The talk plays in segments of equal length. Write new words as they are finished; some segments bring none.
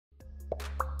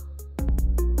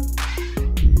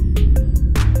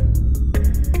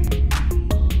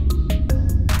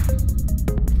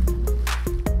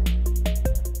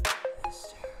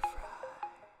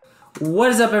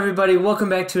What is up, everybody? Welcome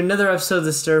back to another episode of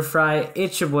the Stirfry.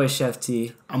 It's your boy Chef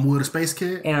T. I'm Will the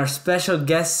Spacekid. And our special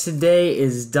guest today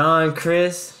is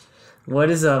DonChris. What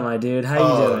is up, my dude? How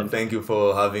you doing? Thank you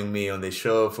for having me on the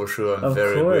show. For sure, I'm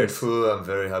very grateful. I'm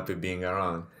very happy being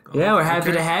around. Yeah, we're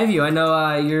happy to have you. I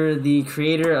know you're the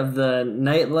creator of the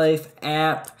nightlife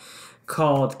app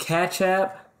called Catch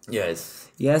App. Yes.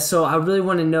 Yeah, so I really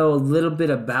want to know a little bit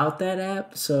about that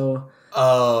app. So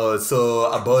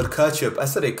about Catch Up, I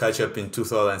started Catch Up in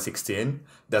 2016.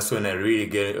 That's when I really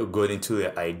got into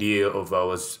the idea of I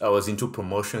was into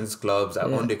promotions clubs. I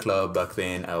owned a club back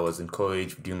then. I was in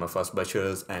college doing my first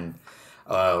bachelor's and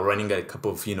running a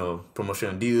couple of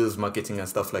promotional deals, marketing and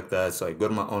stuff like that. So I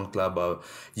got my own club. I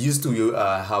used to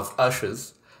have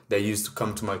ushers that used to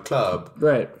come to my club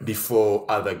before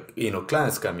other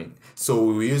clients come in. So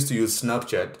we used to use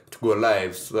Snapchat to go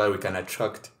live so that we can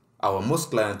attract our most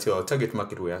clientele, our target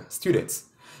market were students.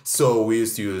 So we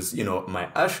used to use, my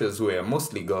ushers were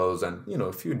mostly girls and,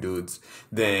 a few dudes.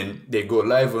 Then they go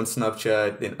live on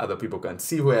Snapchat, then other people can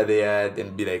see where they are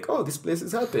and be like, oh, this place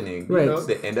is happening.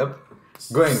 They end up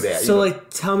going there. So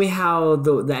tell me how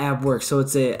the app works. So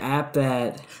it's an app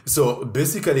that... So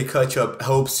basically Catch Up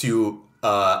helps you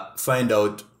find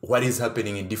out what is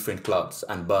happening in different clubs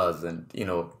and bars and,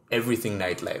 everything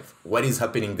nightlife. What is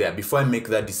happening there? Before I make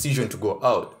that decision to go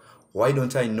out, why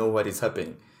don't I know what is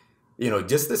happening?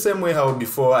 Just the same way how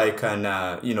before I can,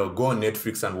 go on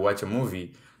Netflix and watch a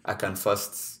movie, I can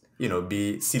first,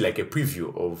 see like a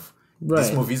preview of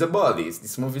this movie is about this.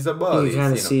 This movie is about this. You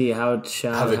kind of see how it's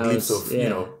shot. Have a glimpse of,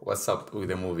 what's up with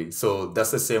the movie. So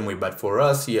that's the same way. But for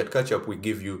us here at Catch Up, we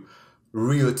give you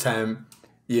real-time,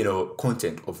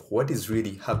 content of what is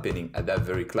really happening at that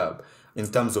very club in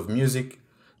terms of music,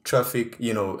 traffic,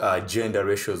 gender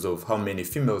ratios of how many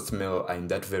females, male are in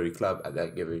that very club at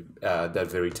that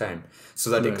very time,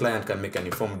 so that the client can make an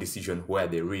informed decision where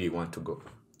they really want to go.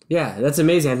 Yeah, that's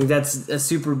amazing. I think that's a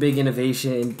super big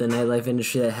innovation in the nightlife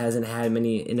industry that hasn't had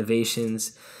many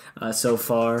innovations so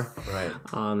far. Right.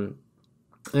 And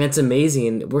it's amazing.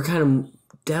 And we're kind of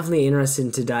definitely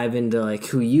interested to dive into like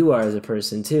who you are as a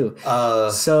person too.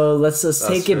 So let's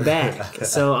take it back.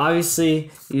 So obviously,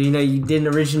 you didn't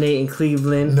originate in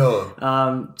Cleveland. No.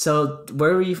 So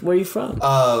where are you from?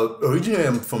 Originally,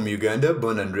 I'm from Uganda,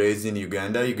 born and raised in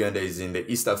Uganda. Uganda is in the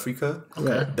East Africa.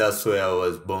 Okay. That's where I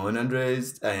was born and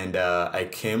raised, and I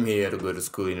came here to go to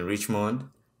school in Richmond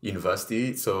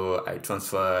University. So I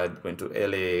transferred, went to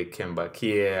LA, came back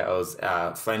here. I was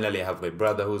finally I have my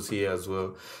brother who's here as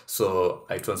well. So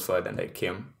I transferred and I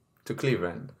came to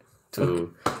Cleveland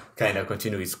to kind of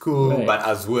continue with school, but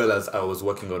as well as I was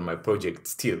working on my project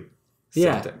still.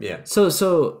 Yeah.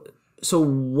 So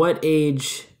what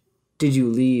age did you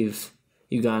leave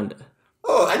Uganda?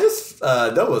 Oh, I just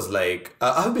that was like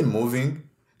I've been moving.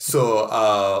 So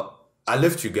I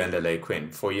left Uganda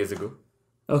 4 years ago.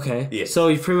 Okay. Yeah. So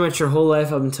you pretty much your whole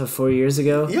life up until 4 years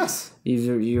ago? Yes.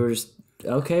 You were just...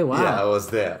 Okay, wow. Yeah, I was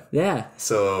there. Yeah.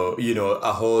 So,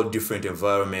 a whole different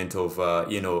environment of,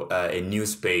 a new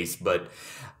space. But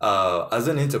as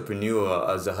an entrepreneur,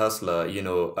 as a hustler,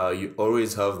 you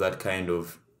always have that kind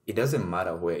of... It doesn't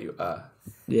matter where you are.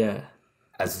 Yeah.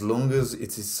 As long as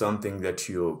it is something that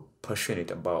you're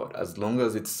passionate about, as long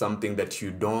as it's something that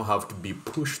you don't have to be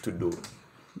pushed to do,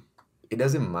 it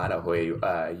doesn't matter where you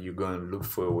are, you're going to look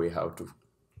for a way how to,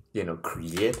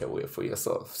 create a way for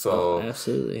yourself. So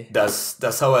absolutely.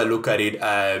 That's how I look at it.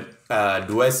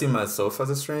 Do I see myself as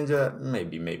a stranger?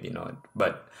 Maybe not.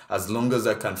 But as long as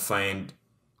I can find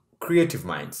creative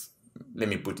minds, let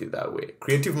me put it that way.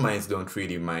 Creative minds don't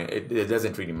really mind. It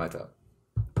doesn't really matter.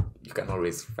 You can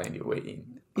always find your way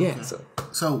in. Yeah.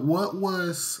 So what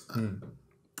was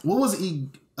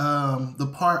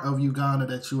the part of Uganda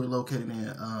that you were located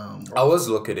in? I was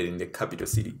located in the capital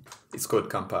city. It's called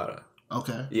Kampala.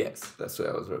 Okay. Yes, that's where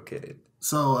I was located.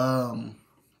 So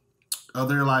are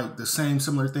there the same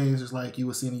similar things as you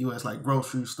would see in the U.S., like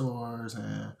grocery stores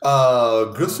and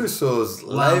grocery stores,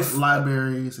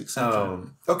 libraries, etc.?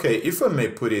 Okay, if I may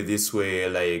put it this way,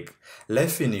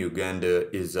 life in Uganda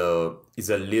is a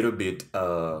little bit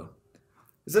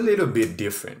it's a little bit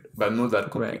different, but not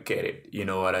that complicated. Right. You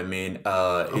know what I mean?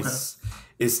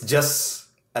 It's just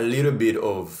a little bit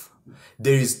of,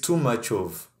 there is too much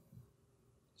of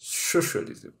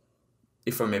socialism,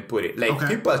 if I may put it.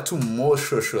 People are too more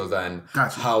social than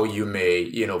how you may,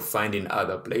 find in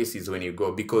other places when you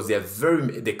go, because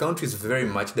the country is very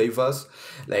much diverse.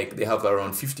 They have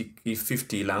around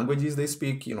 50 languages they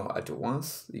speak, at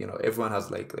once. Everyone has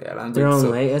their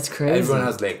language. That's crazy. Everyone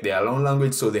has their own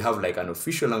language. So they have an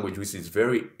official language, which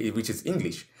is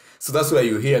English. So that's why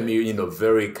you hear me,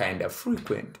 very kind of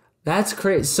frequent That's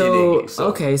crazy. So,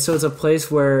 okay, so it's a place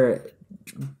where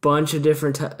bunch of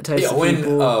different types of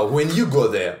people. When you go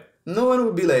there, no one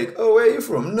will be like, "Oh, where are you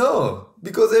from?" No,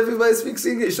 because everybody speaks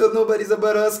English, so nobody's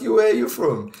about to ask you where you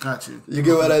from. Got you. You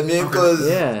get what I mean? Because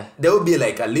there will be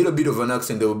like a little bit of an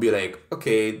accent. They will be like,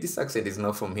 "Okay, this accent is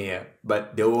not from here,"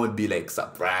 but they won't be like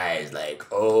surprised, like,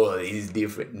 "Oh, it's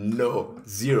different." No,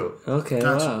 zero. Okay,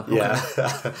 wow. Yeah.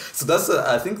 So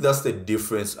I think that's the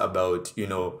difference about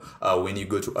when you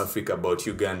go to Africa, about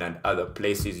Uganda and other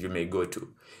places you may go to.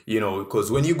 Because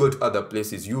when you go to other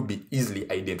places, you'll be easily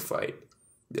identified.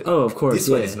 Oh, of course. This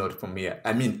one is not from here.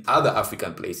 I mean, other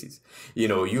African places,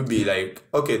 you'll be like,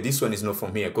 okay, this one is not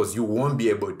from here, because you won't be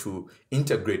able to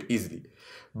integrate easily.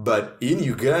 But in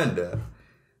Uganda,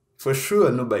 for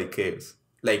sure, nobody cares.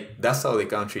 Like, that's how the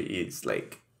country is.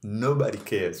 Like, nobody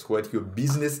cares what your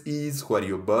business is, what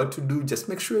you're about to do. Just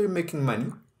make sure you're making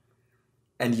money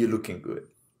and you're looking good.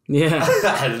 Yeah.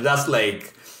 That's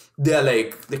like, they're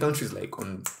like, the country's like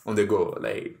on the go.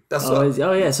 Like, that's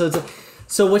yeah.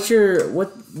 So what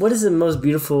is the most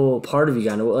beautiful part of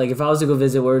Uganda? Like, if I was to go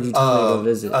visit, where would you tell me to go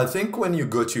visit? I think when you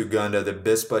go to Uganda, the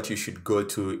best part you should go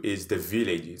to is the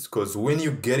villages, because when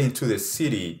you get into the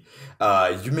city,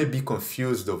 you may be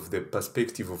confused of the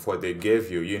perspective of what they gave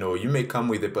you. You may come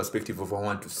with the perspective of, I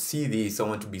want to see this, I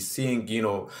want to be seeing,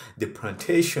 the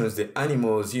plantations, the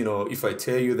animals. If I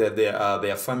tell you that there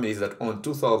are families that own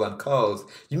 2,000 cows,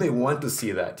 you may want to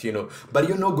see that, but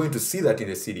you're not going to see that in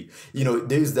the city.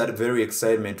 There is that very excitement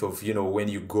of, when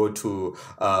you go to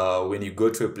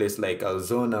a place like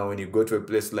Arizona, when you go to a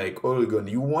place like Oregon,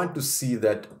 you want to see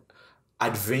that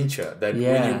adventure that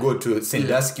when you go to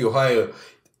Sandusky, Ohio.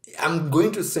 I'm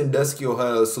going to Sandusky,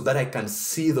 Ohio, so that I can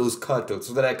see those cattle,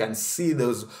 so that I can see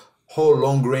those whole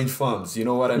long-range farms. You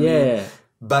know what I mean?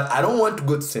 But I don't want to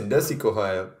go to Sandusky,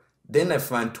 Ohio. Then I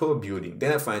find tall building.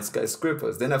 Then I find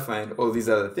skyscrapers. Then I find all these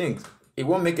other things. It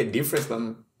won't make a difference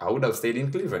from I would have stayed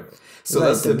in Cleveland. So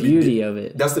that's the beauty of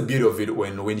it. That's the beauty of it.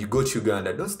 When you go to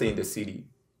Uganda, don't stay in the city.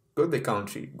 Go to the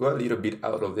country. Go a little bit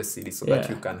out of the city so that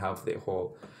you can have the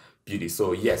whole beauty.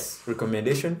 So yes,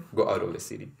 recommendation, go out of the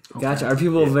city. Gotcha. Are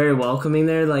people very welcoming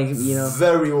there? Like,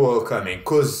 Very welcoming,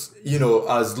 because,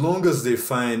 as long as they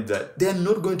find that they're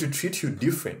not going to treat you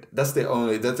different. That's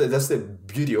the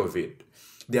beauty of it.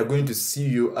 They are going to see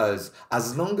you as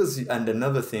long as and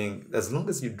another thing, as long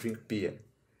as you drink beer.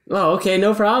 Oh, okay,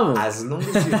 no problem. As long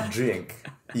as you drink,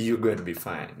 you're going to be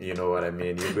fine. You know what I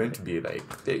mean? You're going to be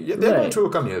like, they're going to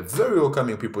welcome you. Very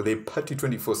welcoming people. They party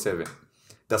 24/7.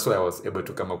 That's why I was able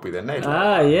to come up with a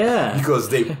nightlife. Because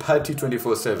they party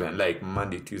 24/7, like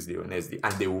Monday, Tuesday, Wednesday,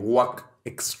 and they work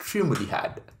extremely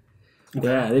hard.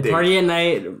 Yeah, they party at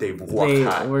night. They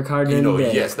work hard during the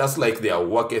day. Yes, that's like their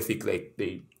work ethic. Like,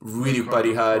 they really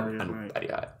party hard and party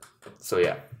hard. So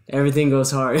yeah. Everything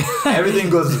goes hard. Everything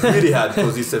goes really hard,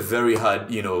 because it's a very hard,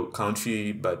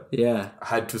 country, but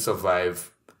hard to survive.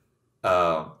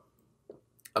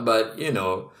 But,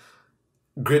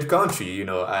 great country.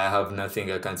 I have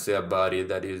nothing I can say about it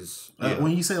that is.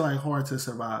 When you say like hard to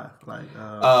survive, like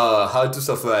hard to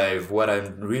survive, what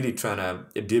I'm really trying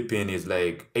to dip in is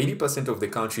like 80% of the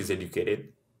country is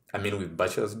educated. I mean, with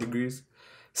bachelor's degrees.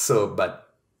 So,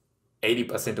 but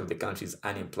 80% of the country is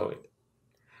unemployed.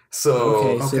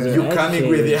 So you coming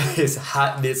with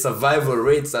the survival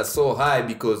rates are so high,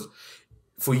 because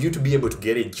for you to be able to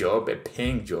get a job, a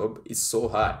paying job, is so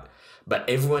hard. But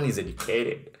everyone is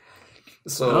educated.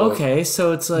 So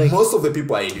so it's like most of the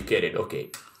people are educated.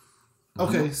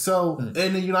 So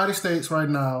in the United States right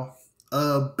now,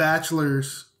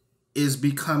 bachelor's is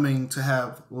becoming to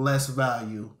have less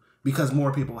value because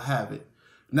more people have it.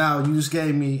 Now, you just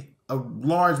gave me a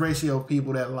large ratio of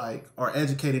people that like are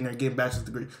educated and they're getting bachelor's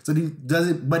degree. So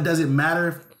does it matter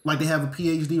if like they have a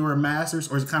PhD or a master's,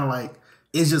 or is it kind of like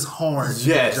it's just hard?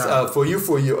 Yes, for you.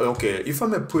 Okay, if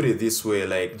I'm gonna put it this way,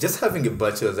 like just having a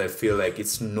bachelor's, I feel like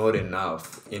it's not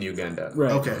enough in Uganda.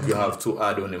 Right. Okay. You have to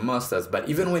add on a master's, but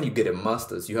even when you get a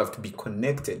master's, you have to be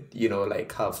connected.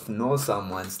 Like know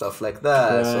someone, stuff like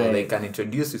that, so they can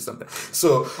introduce you something.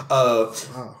 So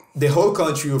the whole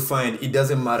country, you find it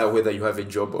doesn't matter whether you have a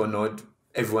job or not.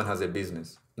 Everyone has a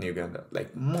business in Uganda.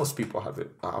 Like, most people have it.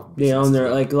 They own their,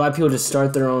 like, a lot of people just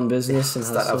start their own business and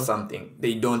start up something.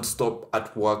 They don't stop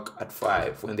at work at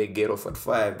 5. When they get off at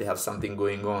 5, they have something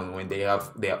going on. When they are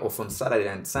off on Saturday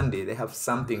and Sunday, they have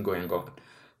something going on.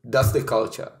 That's the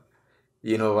culture.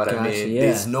 You know what I mean? Yeah.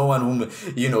 There's no one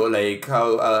who, like,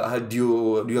 how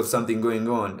do you have something going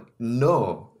on?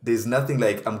 No, there's nothing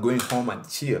like I'm going home and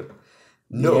chill.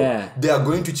 No, they are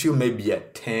going to chill maybe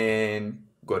at 10,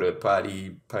 go to a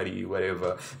party,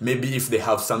 whatever. Maybe if they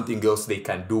have something else they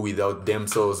can do without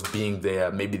themselves being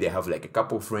there, maybe they have like a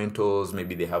couple of rentals,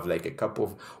 maybe they have like a couple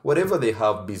of whatever they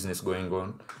have business going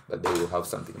on, but they will have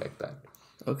something like that.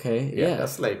 Okay, yeah.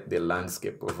 That's like the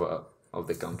landscape of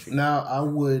the country. Now, I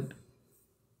would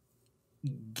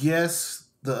guess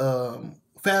the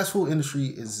fast food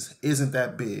industry isn't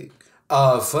that big.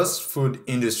 Fast food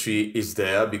industry is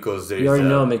there because there is. You already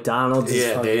know McDonald's.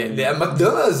 Yeah, they are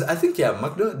McDonald's. I think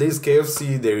McDonald's. There's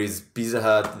KFC. There is Pizza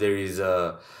Hut. There is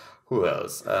who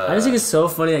else? I just think it's so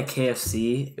funny that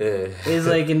KFC is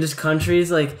like in just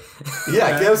countries like.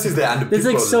 Yeah, KFC is there, and the it's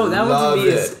people like so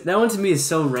that one to me is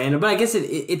so random, but I guess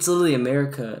it's literally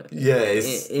America. Yeah,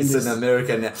 it's an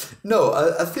American. No,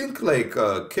 I think like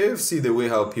KFC, the way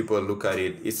how people look at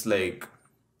it, it's like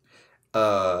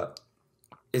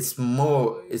it's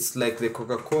like the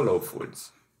Coca-Cola of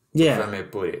foods. Yeah. If I may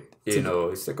put it.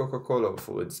 It's the Coca-Cola of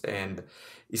foods, and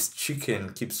its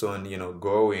chicken keeps on,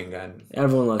 going, and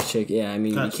everyone loves chicken. Yeah, I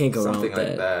mean you can't go wrong with something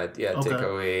like that. that. Yeah, okay.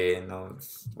 Takeaway,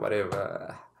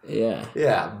 whatever. Yeah.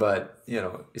 Yeah, but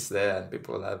it's there and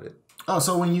people love it. Oh,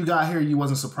 so when you got here, you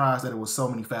wasn't surprised that it was so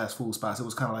many fast food spots. It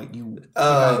was kind of like you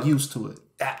got used to it.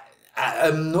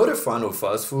 I'm not a fan of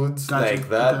fast foods like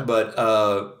that, okay. But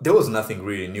there was nothing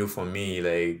really new for me.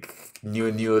 Like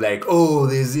new, like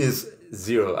there's this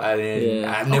zero.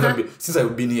 I've never been since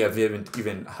I've been here. I haven't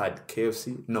even had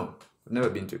KFC. No, I've never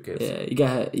been to KFC.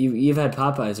 Yeah, you've had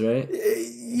Popeyes, right?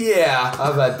 Yeah,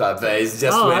 I've had Popeyes.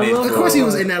 Of course, he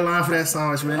was in that line for that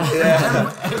sandwich, man.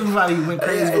 Yeah, everybody went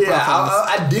crazy for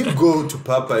Popeyes. I did go to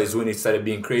Popeyes when it started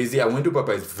being crazy. I went to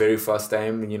Popeyes very first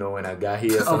time, when I got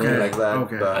here, something like that.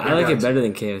 Okay. But I like it better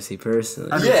than KFC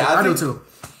personally. I do too.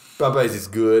 Popeyes is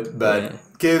good, but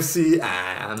KFC,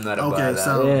 I'm not about that.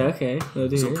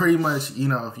 So pretty much, if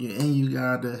you're in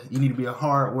Uganda, you need to be a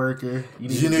hard worker.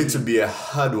 You need to be a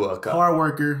hard worker. Hard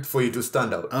worker. For you to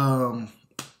stand out.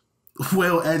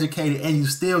 Well educated, and you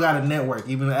still got a network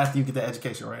even after you get the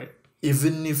education, right?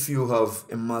 Even if you have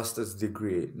a master's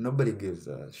degree, nobody gives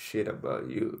a shit about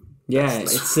you. Yeah,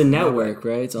 it's a network,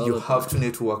 right? It's all you have to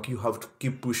network. You have to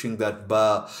keep pushing that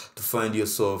bar to find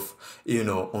yourself,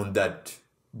 on that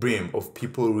brim of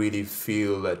people really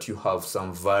feel that you have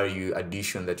some value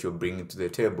addition that you're bringing to the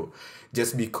table.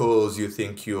 Just because you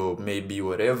think you're maybe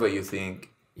whatever you think,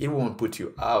 it won't put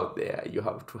you out there. You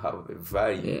have to have a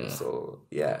value.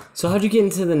 Yeah. So how'd you get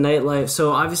into the nightlife?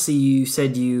 So obviously you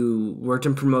said you worked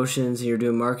in promotions and you're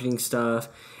doing marketing stuff,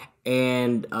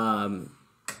 and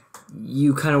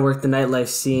you kind of worked the nightlife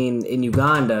scene in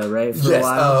Uganda, right? For a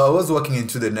while? I was working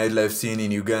into the nightlife scene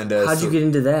in Uganda. How'd you get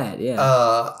into that? Yeah.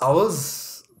 I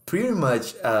was pretty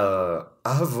much...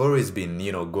 I have always been,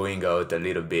 going out a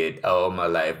little bit all my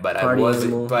life, but I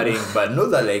wasn't partying, but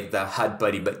not that like the hard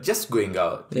party, but just going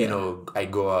out. I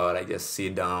go out, I just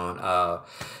sit down.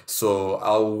 So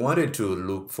I wanted to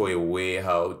look for a way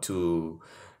how to,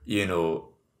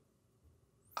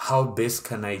 how best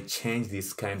can I change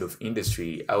this kind of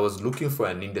industry? I was looking for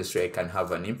an industry I can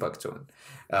have an impact on.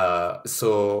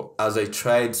 So as I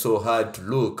tried so hard to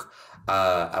look,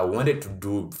 I wanted to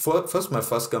do first. My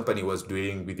first company was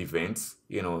doing with events,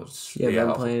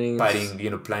 event planning,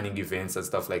 planning events and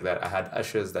stuff like that. I had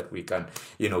ushers that we can,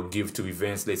 give to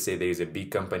events. Let's say there is a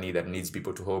big company that needs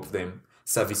people to help them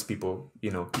service people,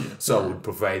 So I would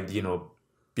provide,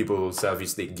 people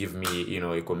service. They give me,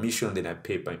 a commission. Then I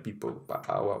pay my people per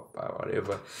hour, or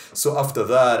whatever. So after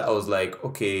that, I was like,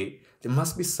 okay, there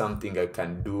must be something I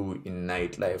can do in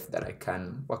nightlife that I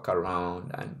can walk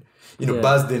around and.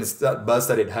 Bars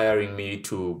started hiring me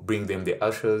to bring them the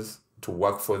ushers to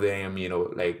work for them.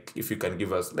 Like if you can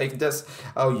give us like just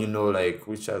how like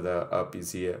which other app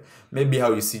is here. Maybe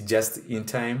how you see Just in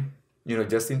Time.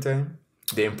 Just in Time.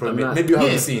 The employment. Maybe how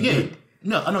you see Indeed.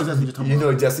 No, I know exactly what you're talking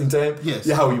about. Just in time. Yes.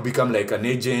 Yeah, how you become like an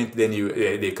agent. Then you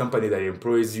the company that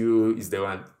employs you is the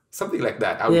one. Something like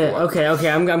that. Okay.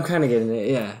 I'm kind of getting it.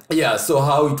 Yeah. Yeah. So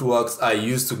how it works? I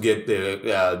used to get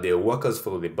the workers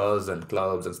for the bars and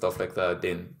clubs and stuff like that.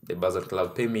 Then the bars and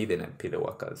club pay me. Then I pay the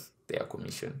workers their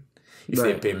commission. If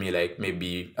they pay me like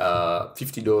maybe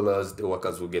 $50, the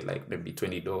workers will get like maybe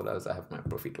 $20. I have my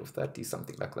profit of 30,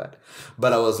 something like that.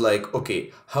 But I was like,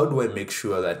 okay, how do I make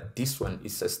sure that this one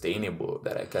is sustainable,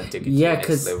 that I can take it to the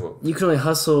next level? You can only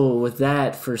hustle with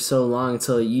that for so long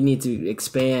until you need to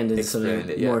expand into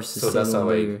something more sustainable. So that's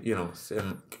how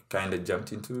I, kind of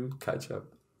jumped into catch up.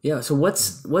 Yeah. So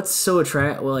what's so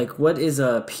attractive? Well, like, what is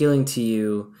appealing to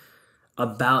you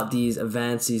about these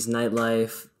events, these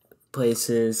nightlife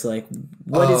places? Like,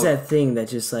 what is that thing that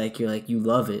just like you're like you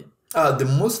love it? The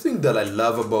most thing that I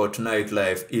love about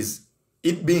nightlife is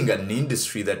it being an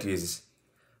industry that is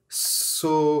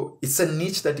So it's a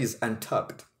niche that is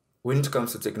untapped when it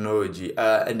comes to technology.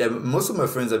 Most of my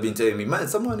friends have been telling me, man,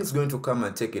 someone is going to come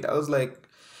and take it. I was like,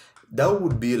 that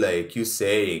would be like you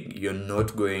saying you're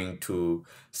not going to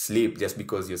sleep just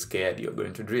because you're scared you're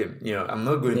going to dream. I'm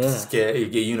not going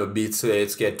to be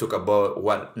scared, talk about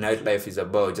what nightlife is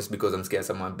about just because I'm scared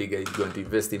someone bigger is going to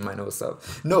invest in my own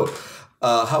stuff. No.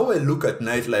 How I look at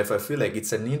nightlife, I feel like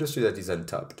it's an industry that is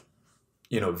untapped.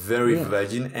 Very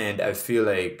virgin, and I feel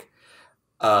like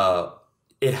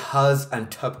it has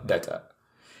untapped data.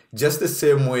 Just the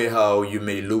same way how you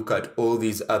may look at all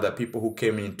these other people who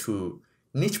came into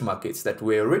niche markets that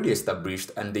were already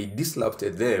established and they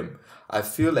disrupted them. I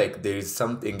feel like there is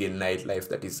something in nightlife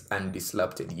that is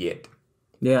undisrupted yet.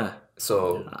 Yeah.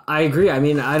 So I agree. I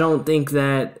mean, I don't think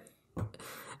that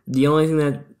the only thing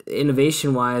that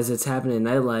innovation-wise that's happening in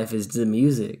nightlife is the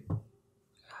music.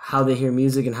 How they hear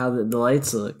music and how the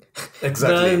lights look. Exactly.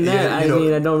 But other than that, I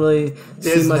mean, I don't really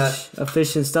see much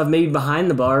efficient stuff. Maybe behind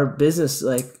the bar business,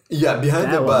 like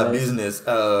behind the bar business.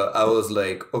 I was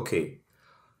like, okay,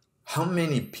 how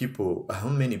many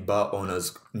bar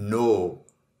owners know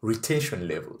retention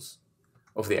levels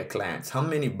of their clients? How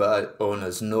many bar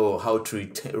owners know how to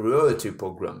retain royalty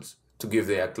programs to give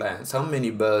their clients? How many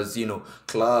bars,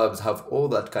 clubs have all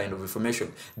that kind of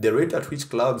information? The rate at which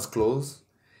clubs close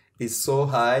is so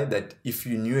high that if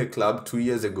you knew a club 2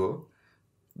 years ago,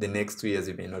 the next 2 years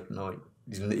you may not know it.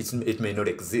 It may not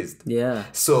exist. Yeah.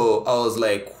 So I was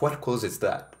like, what causes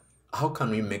that? How can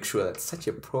we make sure that such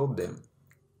a problem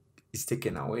is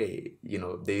taken away?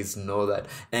 There is no that.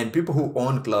 And people who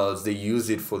own clubs, they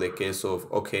use it for the case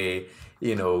of, okay,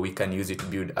 we can use it to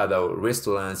build other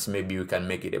restaurants. Maybe we can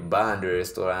make it a bar and a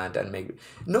restaurant and make it.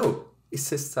 No, it's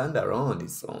a standard on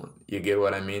its own. You get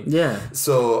what I mean? Yeah.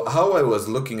 So how I was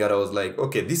looking at, I was like,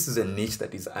 okay, this is a niche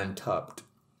that is untapped.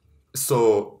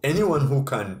 So anyone who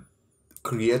can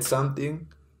create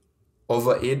something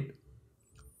over it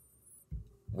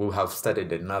will have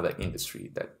started another industry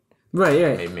that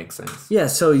may make sense. Yeah,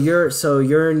 so you're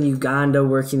in Uganda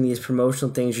working these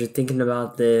promotional things. You're thinking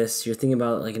about this. You're thinking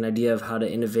about like an idea of how to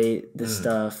innovate this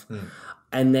stuff.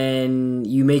 And then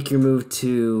you make your move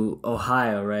to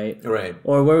Ohio, right? Right.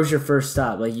 Or where was your first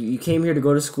stop? Like you came here to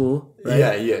go to school, right?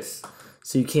 Yeah, yes.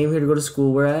 So you came here to go to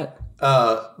school. Where at?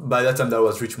 By that time, that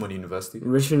was Richmond University.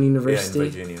 Richmond University? Yeah,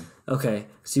 in Virginia. Okay.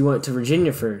 So you went to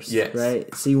Virginia first, yes.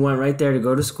 Right? So you went right there to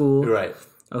go to school. Right.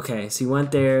 Okay. So you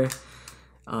went there.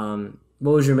 What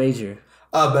was your major?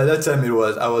 By that time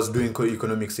I was doing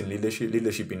economics in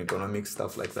leadership in economics,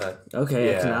 stuff like that.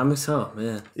 Okay, economics,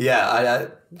 yeah. Yeah,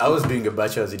 I was doing a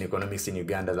bachelor's in economics in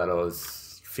Uganda that I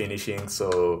was finishing,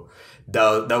 so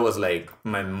that was like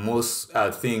my most,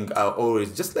 I think I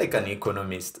always, just like an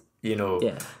economist,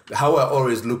 how I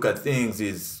always look at things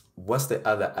is, what's the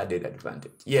other added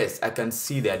advantage? Yes, I can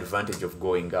see the advantage of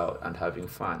going out and having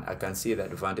fun. I can see the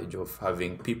advantage of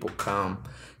having people come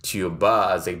to your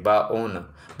bar as a bar owner.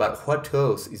 But what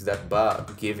else is that bar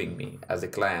giving me as a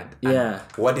client? Yeah. And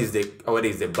what is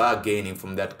the bar gaining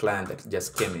from that client that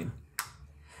just came in?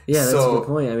 Yeah, that's a good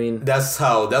point. I mean,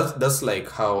 that's like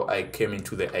how I came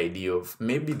into the idea of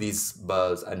maybe these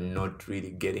bars are not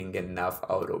really getting enough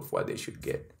out of what they should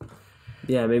get.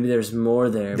 Yeah, maybe there's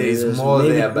more there. There's more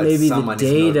there, but maybe someone the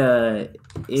data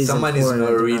is someone is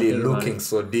not really looking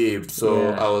so deep.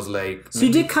 So I was like, so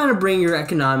you did kind of bring your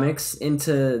economics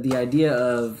into the idea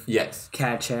of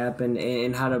catch app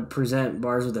and how to present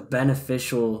bars with a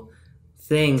beneficial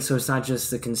thing. So it's not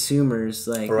just the consumers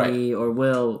like me or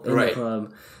Will in the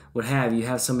club would have. You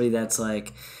have somebody that's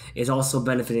like is also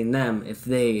benefiting them if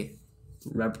they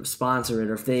sponsor it,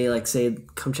 or if they like say,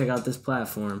 come check out this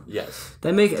platform. Yes,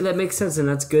 that makes sense, and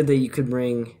that's good that you could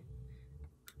bring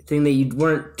thing that you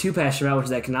weren't too passionate about, which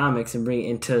is economics, and bring it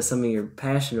into something you're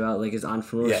passionate about, like is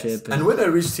entrepreneurship. Yes. And when I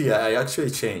reached here, I actually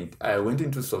changed. I went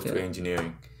into software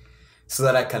engineering so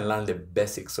that I can learn the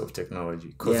basics of technology,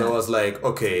 because I was like,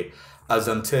 okay, as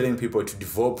I'm telling people to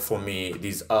develop for me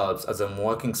these apps, as I'm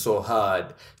working so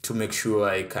hard to make sure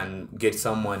I can get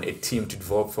a team to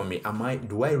develop for me,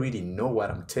 do I really know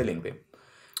what I'm telling them?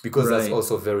 Because that's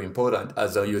also very important.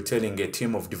 As you're telling a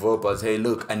team of developers, hey,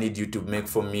 look, I need you to make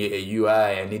for me a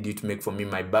UI. I need you to make for me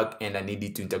my back end. I need you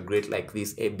to integrate like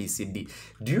this, A, B, C, D.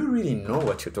 Do you really know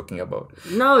what you're talking about?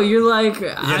 No, you're like,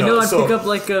 I know I'd pick up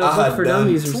like a book for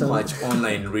dummies or something. I had too much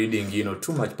online reading,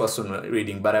 too much personal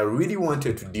reading, but I really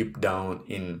wanted to deep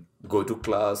down go to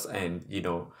class and,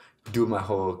 do my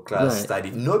whole class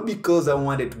study. Not because I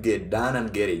wanted to get done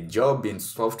and get a job in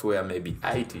software, maybe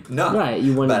IT. No. Right.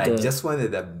 I just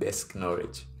wanted the basic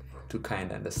knowledge to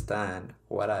kind of understand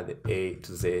what are the A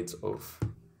to Z's of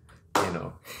you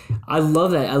know. I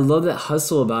love that. I love that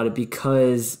hustle about it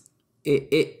because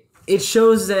it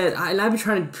shows that, and I've been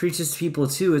trying to preach this to people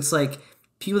too. It's like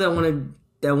people that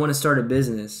want to start a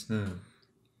business.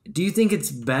 Do you think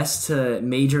it's best to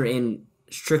major in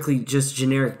strictly just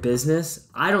generic business?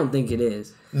 I don't think it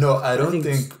is. No, I don't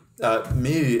think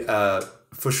me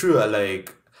for sure.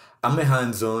 Like, I'm a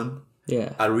hands-on.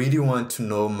 Yeah. I really want to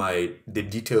know the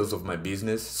details of my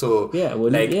business. So yeah,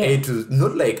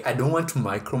 not like I don't want to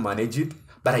micromanage it,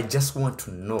 but I just want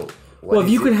to know. Well, if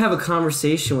you can have a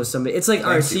conversation with somebody, it's like,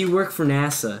 all right, so you work for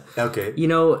NASA. Okay. You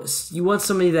know, you want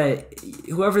somebody that,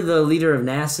 whoever the leader of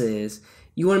NASA is,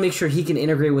 you want to make sure he can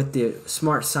integrate with the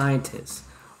smart scientists,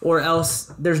 or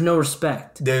else there's no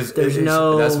respect. There's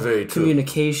no that's very true.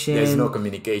 Communication. There's no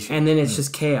communication. And then it's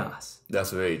just chaos.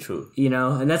 That's very true. You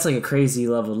know, and that's like a crazy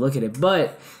level to look at it.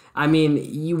 But, I mean,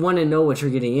 you want to know what you're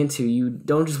getting into. You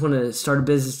don't just want to start a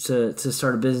business to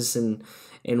start a business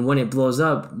and when it blows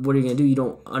up, what are you going to do? You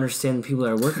don't understand the people that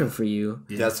are working for you.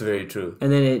 Yeah. That's very true.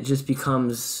 And then it just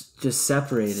becomes just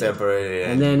separated.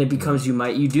 And then it becomes you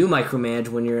do micromanage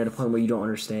when you're at a point where you don't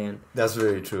understand. That's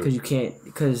very true.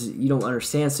 Because you don't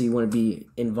understand, so you want to be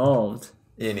involved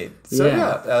in it. So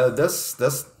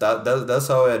that's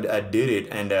how I did it,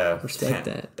 and respect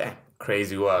that. Dang,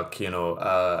 crazy work, you know,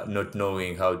 not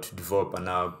knowing how to develop an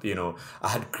app. You know, I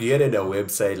had created a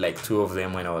website, like 2 of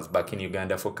them when I was back in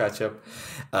Uganda for catch up.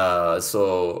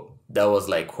 So that was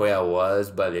like where I was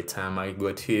by the time I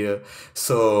got here.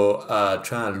 So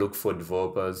trying to look for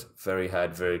developers, very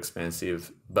hard, very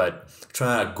expensive. But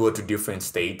trying to go to different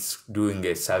states, doing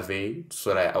a survey.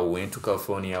 So that I went to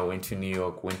California, I went to New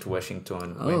York, went to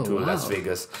Washington, went to Las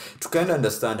Vegas, to kind of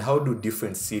understand how do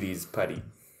different cities party.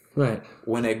 Right.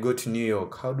 When I go to New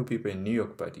York, how do people in New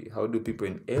York party? How do people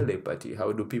in LA party?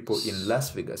 How do people in Las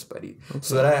Vegas party? Okay.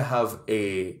 So that I have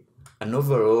an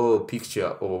overall picture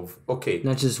of,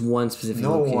 not just one specific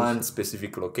one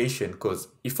specific location, because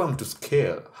if I'm to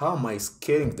scale, how am I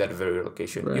scaling that very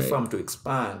location? Right. If I'm to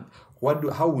expand,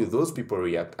 how will those people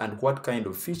react, and what kind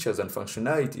of features and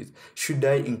functionalities should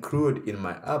I include in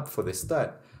my app for the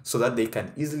start, so that they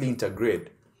can easily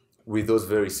integrate with those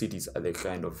very cities at the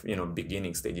kind of, you know,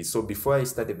 beginning stages. So before I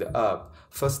started the app,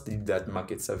 first did that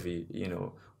market survey, you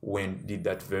know, did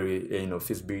that very, you know,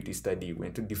 feasibility study,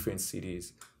 went to different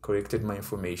cities, corrected my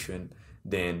information,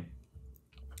 then,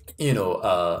 you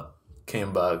know,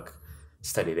 came back,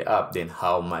 studied the app, then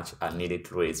how much I needed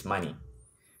to raise money.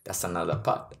 That's another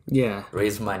part. Yeah.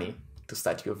 Raise money to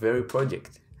start your very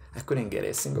project. I couldn't get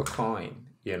a single coin.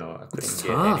 You know, I couldn't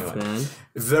get anyone. Man.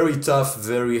 Very tough,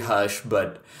 very harsh,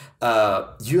 but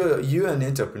you're an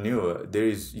entrepreneur.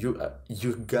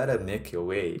 You gotta make your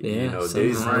way. Yeah, you know, there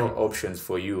is no options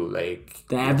for you. Like,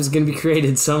 the app is gonna be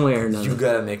created somewhere or another. You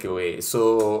gotta make your way.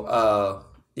 So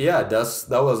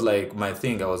that was like my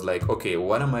thing. I was like, okay,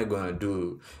 what am I gonna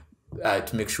do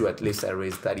to make sure at least I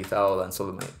raise 30,000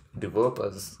 so my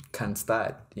developers can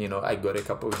start. You know, I got a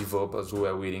couple of developers who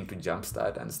are willing to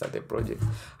jumpstart and start a project.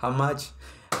 How much?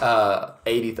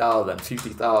 80,000,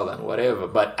 50,000, whatever.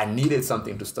 But I needed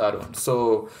something to start on.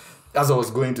 So as I was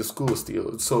going to school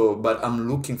still, but I'm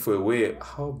looking for a way,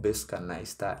 how best can I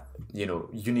start? You know,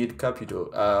 you need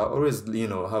capital. Always, you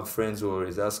know, have friends who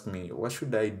always ask me, what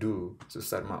should I do to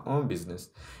start my own business?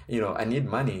 You know, I need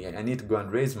money. I need to go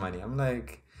and raise money. I'm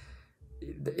like,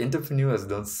 the entrepreneurs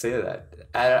don't say that.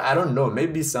 I don't know.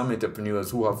 Maybe some entrepreneurs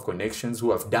who have connections,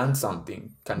 who have done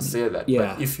something, can say that.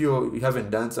 Yeah. But if you haven't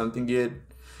done something yet,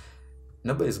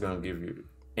 nobody's gonna give you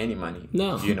any money.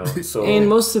 No. You know. So and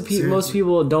most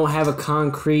people don't have a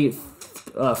concrete,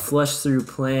 flush through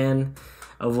plan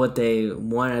of what they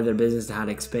want out of their business, how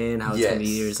to expand, how it's gonna be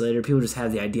years later. People just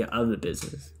have the idea of the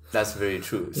business. That's very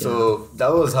true. Yeah. So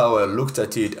that was how I looked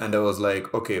at it, and I was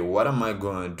like, okay, what am I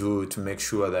going to do to make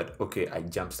sure that, okay, I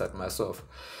jumpstart myself?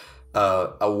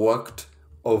 I worked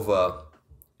over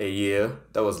a year,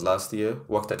 that was last year,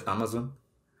 worked at Amazon.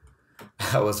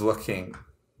 I was working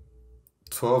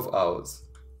 12 hours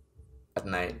at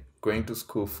night, going to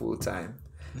school full time,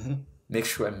 make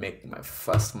sure I make my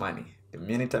first money. The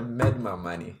minute I made my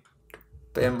money,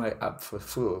 pay my app for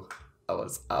full, I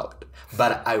was out.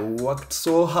 But I worked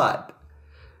so hard.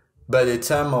 By the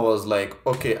time I was like,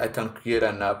 okay, I can create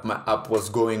an app, my app was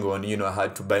going on, you know, I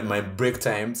had to buy my break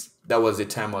times. That was the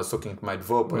time I was talking to my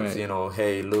developers, right. You know,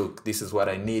 hey, look, this is what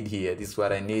I need here. This is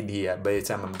what I need here. By the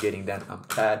time I'm getting done, I'm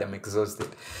tired, I'm exhausted.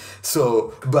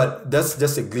 So, but that's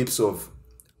just a glimpse of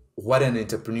what an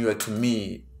entrepreneur to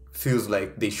me feels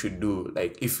like they should do.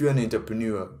 Like, if you're an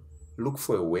entrepreneur, look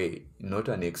for a way, not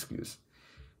an excuse.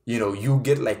 you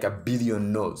get like 1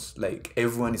 billion no's. Like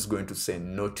everyone is going to say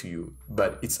no to you,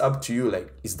 but it's up to you.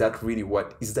 Like, is that really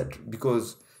what you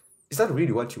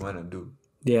want to do?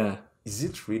 Yeah. Is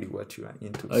it really what you are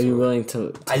into? Are you willing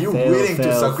to are you fail, willing to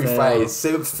fail, sacrifice,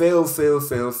 fail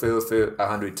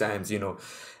 100 times?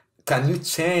 Can you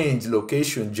change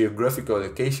location, geographical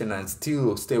location, and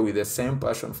still stay with the same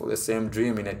passion for the same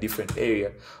dream in a different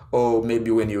area? Or maybe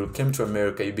when you came to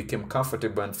America, you became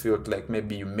comfortable and felt like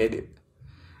maybe you made it.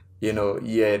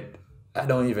 Yet I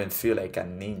don't even feel like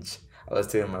an inch. I was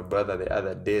telling my brother the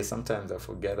other day, sometimes I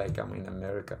forget like I'm in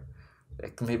America.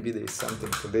 Like maybe there's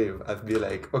something today. I'd be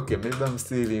like, okay, maybe I'm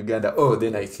still in Uganda. Oh,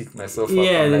 then I kick myself up.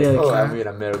 I'm like, I'm in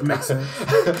America. Makes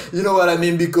sense. You know what I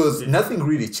mean? Because nothing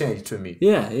really changed to me.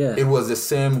 Yeah. It was the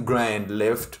same grind,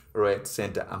 left, right,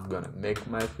 center. I'm gonna make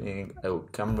my thing. I will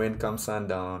come rain, come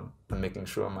sundown. I'm making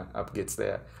sure my app gets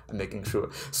there. I'm making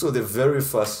sure. So the very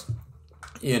first,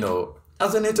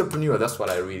 as an entrepreneur, that's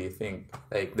what I really think.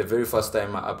 Like the very first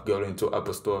time my app got into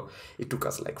Apple Store, it took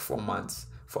us like 4 months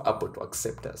for Apple to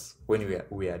accept us. When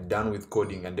we are done with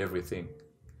coding and everything,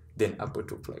 then Apple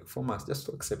took like 4 months just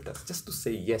to accept us, just to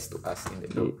say yes to us in the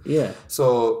door. Yeah.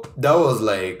 So that was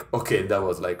like, okay,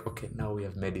 now we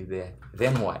have made it there.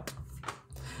 Then what?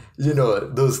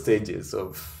 Those stages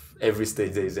of every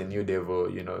stage, there is a new devil,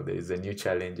 there is a new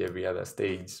challenge every other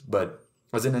stage. But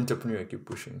as an entrepreneur, I keep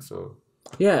pushing. So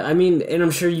yeah, I mean, and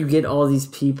I'm sure you get all these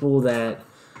people that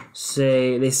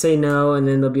say no, and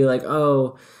then they'll be like,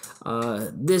 oh,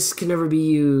 this can never be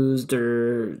used,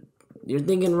 or you're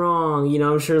thinking wrong.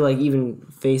 I'm sure like even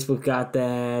Facebook got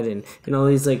that, and all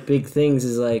these like big things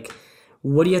is like,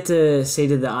 what do you have to say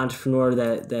to the entrepreneur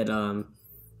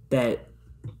that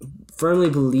firmly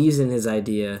believes in his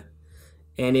idea,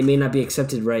 and it may not be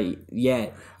accepted right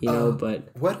yet, but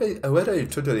what I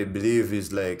totally believe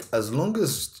is like, as long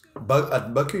as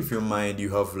back of your mind you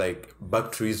have like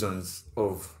backed reasons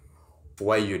of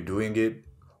why you're doing it,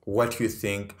 what you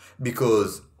think,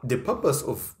 because the purpose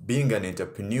of being an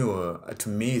entrepreneur to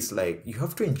me is like, you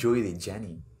have to enjoy the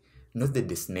journey, not the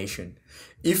destination.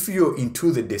 If you're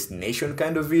into the destination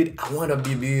kind of it, I want to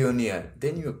be billionaire,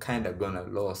 then you're kind of gonna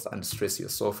lose and stress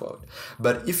yourself out.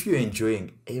 But if you're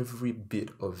enjoying every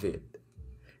bit of it,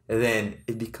 then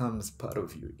it becomes part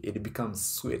of you. It becomes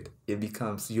sweet.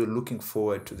 You're looking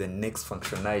forward to the next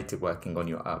functionality working on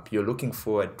your app. You're looking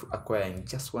forward to acquiring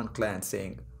just one client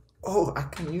saying, oh, I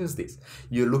can use this.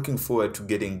 You're looking forward to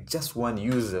getting just one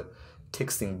user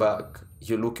texting back.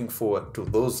 You're looking forward to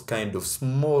those kind of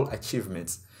small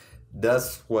achievements.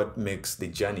 That's what makes the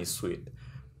journey sweet.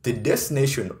 The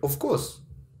destination, of course,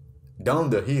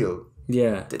 down the hill,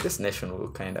 the destination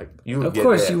will kind of, of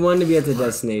course, you want to be at the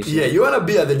destination. Yeah, you want to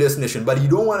be at the destination, but you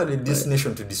don't want the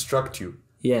destination to distract you.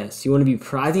 Yes, you want to be.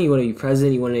 I think you want to be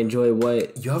present. You want to enjoy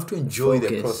what you have to enjoy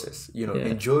the process.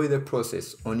 Enjoy the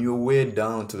process on your way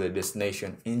down to the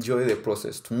destination. Enjoy the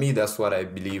process. To me, that's what I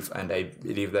believe, and I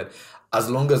believe that as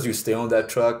long as you stay on that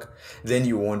track, then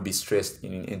you won't be stressed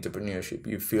in entrepreneurship.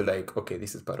 You feel like, okay,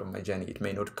 this is part of my journey. It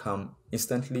may not come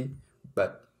instantly,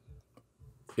 but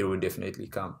it will definitely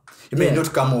come. It may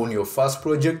not come on your first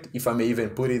project, if I may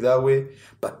even put it that way,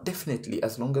 but definitely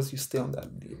as long as you stay on that.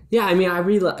 Yeah, I mean, I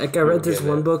read this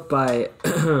one book by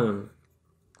the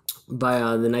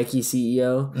Nike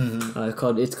CEO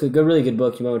called, it's a really good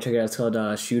book. You might want to check it out. It's called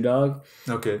Shoe Dog.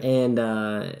 Okay. And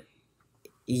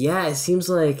it seems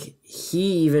like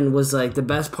he even was like, the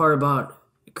best part about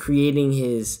creating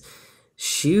his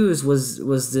shoes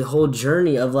was the whole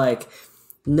journey of like,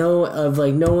 no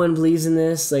one believes in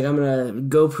this. Like, I'm gonna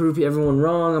go prove everyone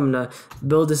wrong. I'm gonna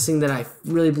build this thing that I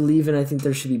really believe in. I think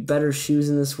there should be better shoes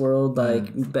in this world.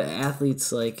 Like,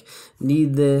 athletes like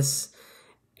need this.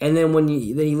 And then when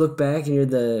you look back and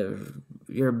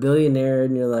you're a billionaire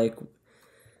and you're like,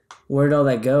 where'd all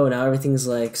that go? Now everything's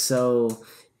like, so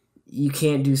you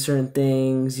can't do certain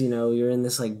things. You're in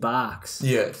this like box.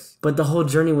 Yes. But the whole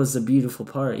journey was the beautiful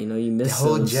part. You missed the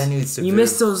whole journey. You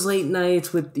missed those late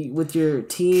nights with your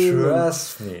team.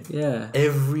 Trust me. Yeah.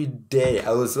 Every day,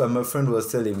 my friend was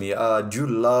telling me, do you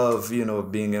love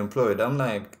being employed? I'm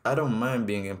like, I don't mind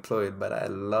being employed, but I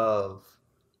love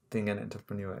being an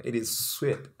entrepreneur. It is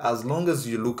sweet. As long as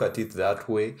you look at it that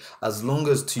way, as long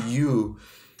as to you,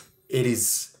 it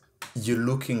is. You're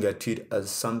looking at it as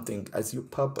something, as your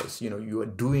purpose. You are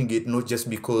doing it not just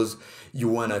because you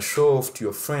want to show off to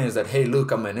your friends that, hey,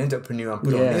 look, I'm an entrepreneur and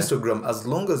put on Instagram. As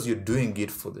long as you're doing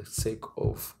it for the sake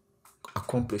of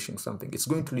accomplishing something, it's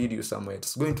going to lead you somewhere.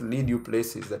 It's going to lead you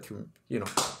places that you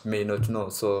may not know.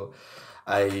 So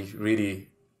I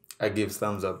give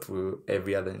thumbs up to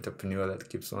every other entrepreneur that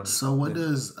keeps on. So what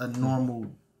does a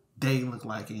normal day look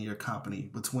like in your company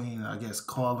between, I guess,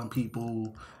 calling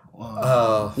people?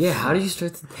 Yeah, how do you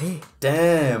start the day?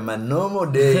 Damn, a normal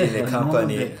day in a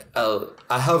company.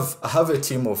 I have a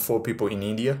team of 4 people in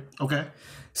India. Okay.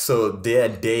 So their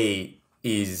day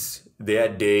is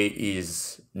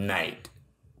night.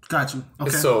 Got you. Okay.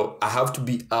 So I have to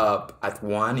be up at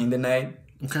 1 in the night.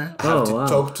 Okay. I have to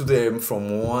talk to them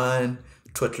from 1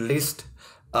 to at least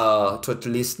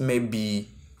maybe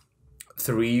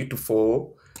 3 to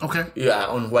 4. Okay. Yeah,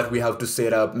 on what we have to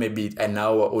set up, maybe an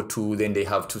hour or 2, then they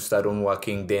have to start on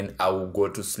working, then I will go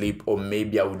to sleep, or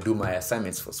maybe I will do my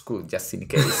assignments for school just in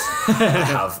case.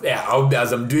 As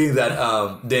I'm doing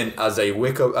that, then as I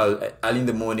wake up early in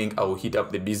the morning, I will hit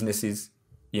up the businesses.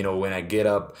 You know, when I get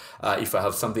up, if I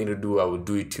have something to do, I will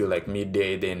do it till like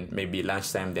midday, then maybe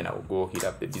lunchtime, then I will go hit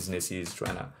up the businesses,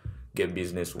 trying to get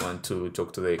business, want to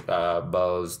talk to the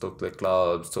bars, talk to the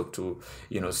clubs, talk to,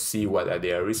 see what are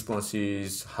their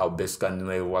responses, how best can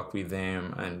I work with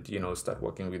them, and, start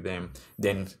working with them.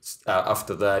 Then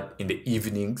after that, in the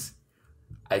evenings,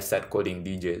 I start calling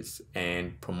DJs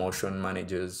and promotion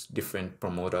managers, different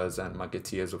promoters and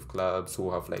marketeers of clubs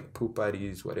who have like pool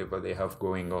parties, whatever they have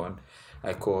going on.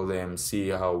 I call them, see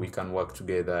how we can work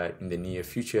together in the near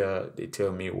future. They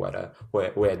tell me where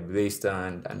they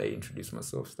stand, and I introduce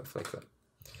myself, stuff like that.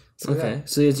 So, okay, yeah.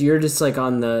 So you're just like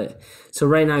so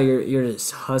right now you're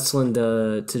just hustling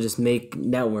to just make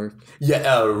network.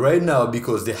 Yeah, right now,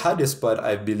 because the hardest part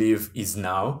I believe is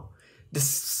now.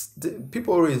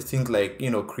 People always think like,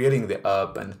 creating the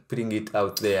app and putting it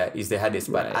out there is the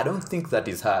hardest part. I don't think that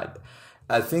is hard.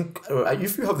 I think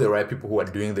if you have the right people who are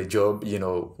doing the job,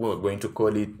 we're going to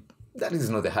call it, that is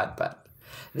not the hard part.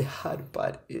 The hard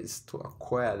part is to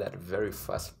acquire that very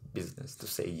first business to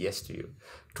say yes to you,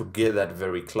 to get that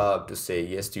very club to say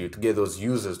yes to you, to get those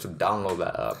users to download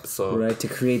that app. So to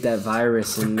create that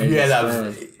virus and make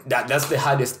that's the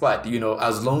hardest part.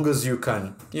 As long as you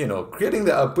can, creating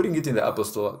the app, putting it in the Apple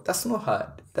Store, that's not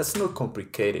hard. That's not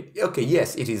complicated. Okay,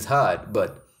 yes, it is hard,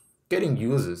 but getting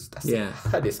users, that's the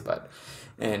hardest part.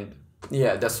 And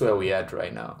yeah, that's where we're at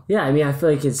right now. Yeah, I mean, I feel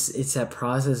like it's that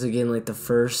process again, like the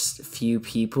first few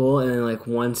people, and then like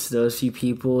once those few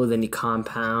people, then it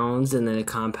compounds, and then it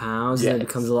compounds, and it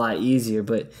becomes a lot easier.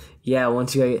 But yeah,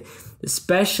 once you get,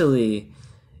 especially,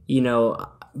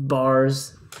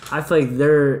 bars, I feel like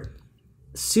they're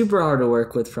super hard to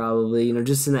work with probably,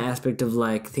 just in the aspect of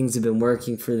like things have been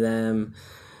working for them.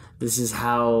 This is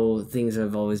how things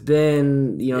have always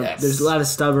been. There's a lot of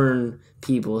stubborn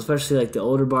people, especially like the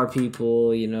older bar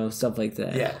people, stuff like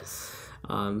that. Yes.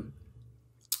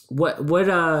 What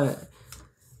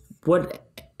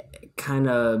kind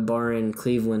of bar in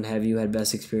Cleveland have you had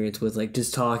best experience with? Like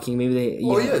just talking, maybe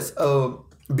yes.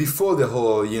 Before the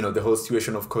whole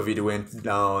situation of COVID went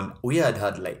down, we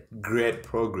had like great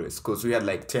progress because we had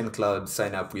like 10 clubs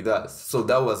sign up with us. So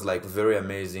that was like very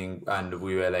amazing, and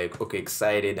we were like, okay,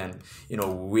 excited and,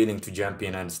 willing to jump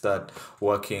in and start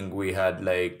working. We had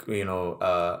like,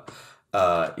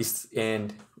 East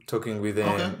End talking with them.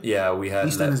 Okay. Yeah, we had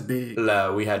East End is big.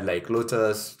 We had like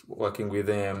Lotus working with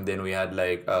them. Then we had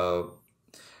like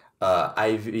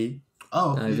Ivy.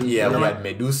 Oh, yeah, we had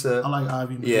Medusa. I like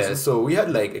Ivy. Medusa. Yeah, so we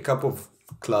had like a couple of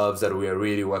clubs that we were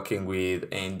really working with,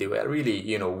 and they were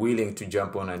really, willing to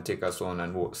jump on and take us on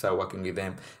and start working with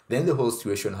them. Then the whole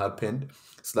situation happened,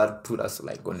 so that put us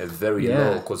like on a very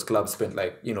low, because clubs spent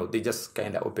like, they just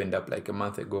kind of opened up like a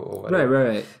month ago or whatever.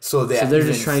 Right. So they're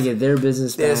just trying to get their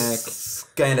business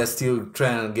back. Kind of still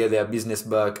trying to get their business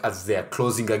back as they're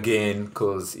closing again,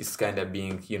 because it's kind of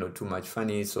being, too much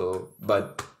funny. So,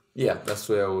 but yeah, that's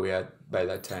where we are by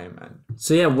that time. And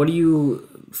so yeah, what do you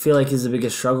feel like is the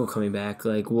biggest struggle coming back?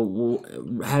 Like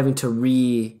having to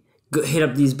hit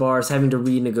up these bars, having to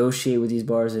renegotiate with these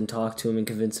bars and talk to them and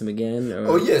convince them again? Or?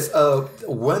 Oh yes,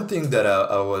 one thing that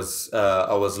I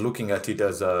was looking at it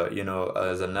as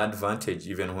as an advantage,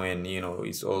 even when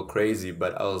it's all crazy.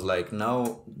 But I was like,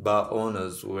 now bar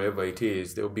owners, whoever it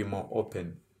is, they'll be more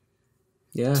open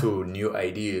to new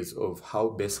ideas of how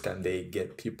best can they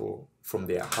get people from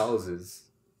their houses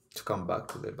to come back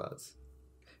to the bars.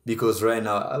 Because right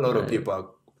now a lot of people are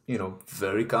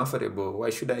very comfortable. Why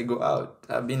should I go out?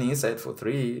 I've been inside for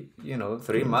 3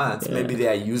 months. Maybe they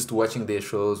are used to watching their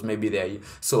shows. Maybe they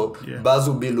are bars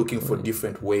will be looking for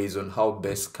different ways on how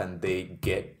best can they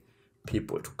get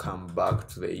people to come back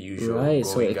to the usual going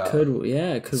so it out. could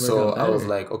work So out I was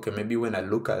better. like, okay, maybe when I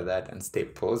look at that and stay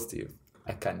positive,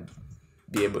 I can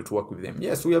be able to work with them.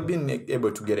 Yes, we have been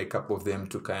able to get a couple of them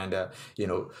to kind of,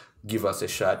 give us a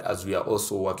shot, as we are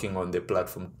also working on the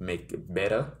platform to make it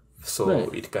better, so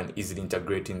it can easily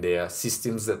integrate in their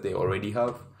systems that they already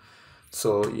have.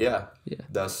 So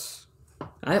that's.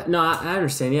 I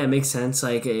understand. Yeah, it makes sense.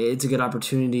 Like, it's a good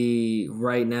opportunity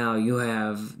right now you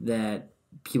have that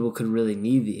people could really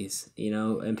need these,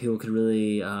 and people could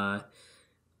really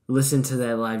listen to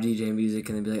that live DJ music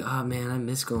and then be like, oh man, I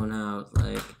miss going out.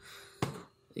 Like,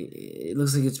 it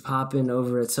looks like it's popping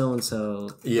over at so and so.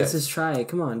 Let's just try it.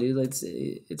 Come on, dude.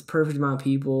 It's perfect amount of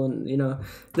people, and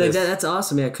that's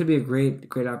awesome. Yeah, it could be a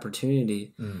great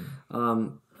opportunity.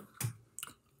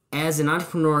 As an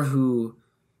entrepreneur who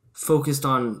focused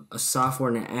on a software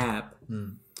and an app,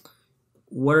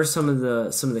 what are some of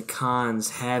the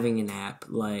cons having an app,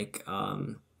 like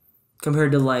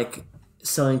compared to like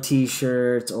selling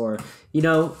T-shirts or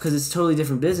because it's totally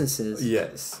different businesses.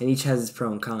 Yes, and each has its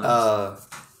pro and cons.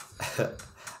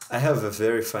 I have a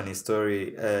very funny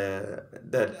story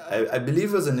that I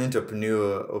believe as an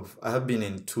entrepreneur I have been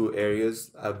in two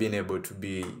areas. I've been able to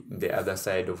be the other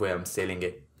side of where I'm selling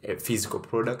a physical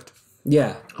product.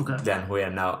 Yeah. Okay. Than where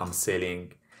now I'm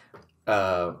selling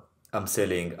a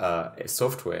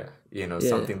software,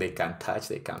 something they can touch,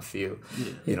 they can feel,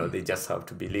 they just have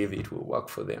to believe it will work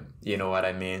for them. You know what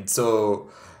I mean? So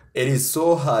it is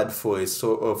so hard for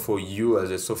you as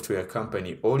a software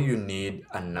company. All you need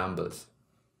are numbers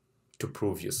to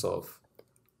prove yourself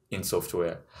in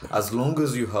software. As long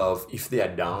as you have, if there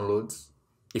are downloads,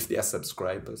 if there are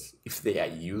subscribers, if there are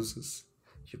users,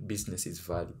 your business is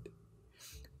valid.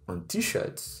 On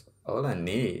T-shirts, all I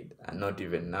need are not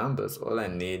even numbers. All I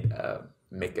need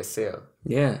make a sale.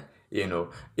 Yeah. In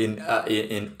how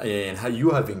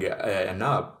you having an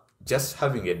app, just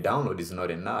having a download is not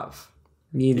enough.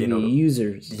 You need to be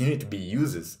users. You need to be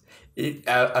users.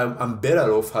 I'm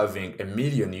better off having 1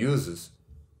 million users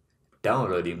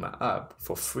downloading my app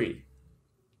for free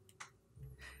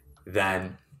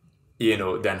than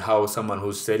how someone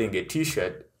who's selling a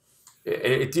T-shirt.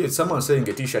 Someone selling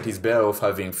a T-shirt is better off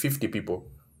having 50 people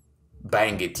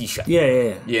buying a T-shirt.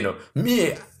 Yeah.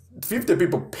 Me, 50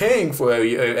 people paying for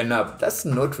an app, that's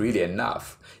not really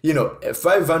enough.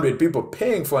 500 people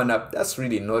paying for an app, that's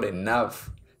really not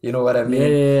enough. You know what I mean?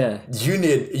 Yeah. You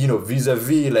need,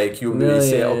 vis-a-vis, like you really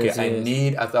say, okay, I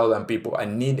need 1,000 people, I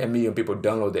need 1 million people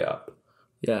download the app.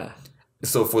 Yeah.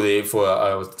 So for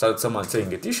someone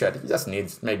selling a T-shirt, he just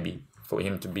needs maybe for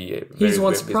him to be he just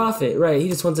wants profit, right? He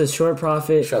just wants a short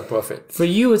profit. For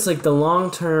you, it's like the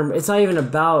long term. It's not even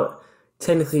about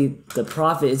technically the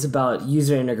profit. It's about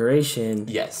user integration.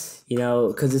 Yes.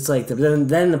 Because it's like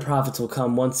then the profits will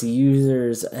come once the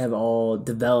users have all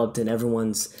developed and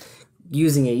everyone's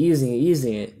using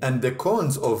it. And the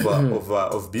cons of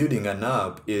building an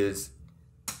app is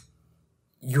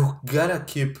you gotta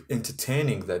keep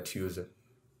entertaining that user.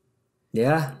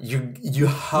 Yeah, you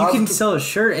have. You can sell a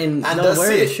shirt and they'll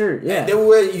wear the shirt. Yeah, they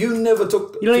wear. You never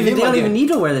talk. You don't even. They don't even need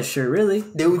to wear the shirt, really.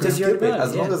 They will just keep it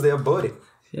as long as they have bought it.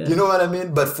 Yeah. You know what I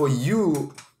mean? But for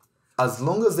you, as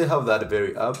long as they have that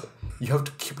very app, you have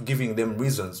to keep giving them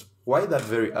reasons why that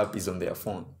very app is on their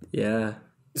phone. Yeah.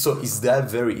 So is that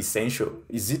very essential?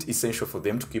 Is it essential for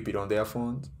them to keep it on their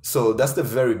phones? So that's the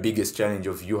very biggest challenge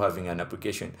of you having an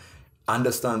application.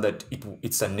 Understand that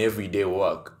it's an everyday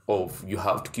work of you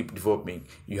have to keep developing.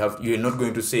 You're not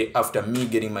going to say after me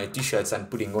getting my T-shirts and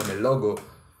putting on a logo,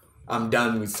 I'm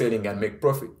done with selling and make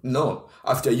profit. No,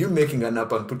 after you making an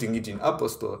app and putting it in Apple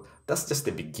Store, that's just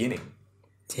the beginning.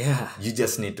 Yeah. You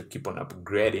just need to keep on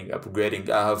upgrading.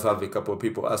 I have a couple of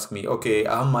people ask me, okay,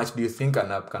 how much do you think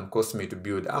an app can cost me to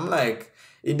build? I'm like,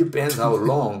 it depends how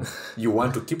long you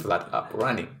want to keep that app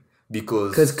running.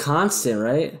 Because constant,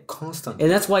 right? Constant.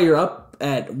 And that's why you're up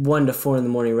at 1 to 4 in the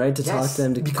morning, right? To talk to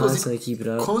them, to constantly keep it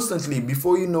up. Constantly.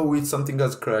 Before you know it, something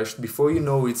has crashed. Before you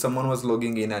know it, someone was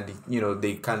logging in and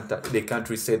they can't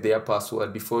reset their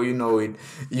password. Before you know it,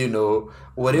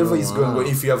 whatever is going on.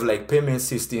 If you have like payment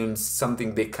systems,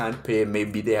 something they can't pay,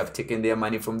 maybe they have taken their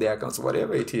money from their accounts,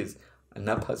 whatever it is, an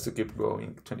app has to keep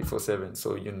going 24/7.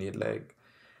 So you need like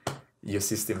your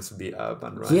systems to be up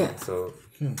and running. Yeah. So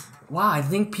wow, I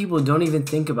think people don't even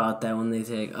think about that when they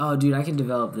think, oh dude, I can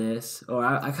develop this, or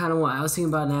I was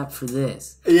thinking about an app for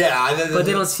this. Yeah. But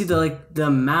they don't see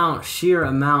the sheer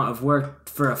amount of work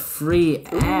for a free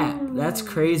app. That's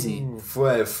crazy.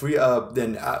 For a free app,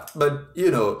 then but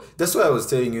that's why I was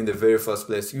telling you in the very first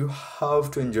place, you have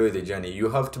to enjoy the journey.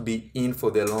 You have to be in for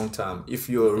the long term. If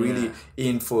you're really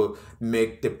in for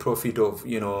make the profit of,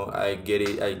 I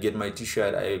get my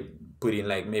T-shirt, I put in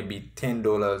like maybe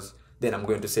 $10, then I'm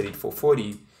going to sell it for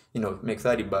 40, make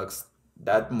 $30.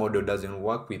 That model doesn't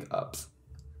work with apps.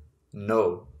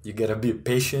 No, you gotta be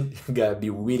patient. You gotta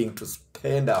be willing to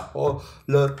spend a whole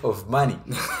lot of money,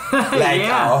 like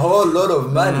a whole lot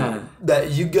of money.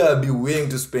 that you gotta be willing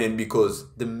to spend, because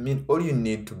all you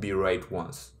need to be right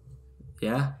once.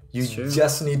 Yeah, you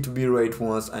just need to be right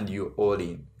once, and you're all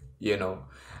in.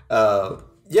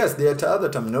 Yes, there are other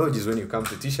terminologies when you come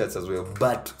to t-shirts as well,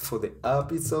 but for the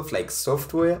app itself, like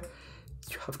software,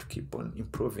 you have to keep on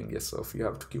improving yourself. You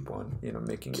have to keep on,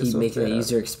 making the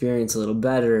user experience a little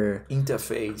better.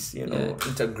 Interface,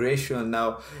 integration.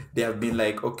 Now they have been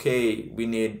like, okay, we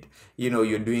need,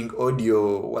 you're doing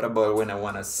audio. What about when I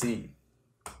want to see?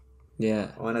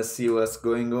 Yeah. I want to see what's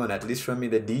going on. At least show me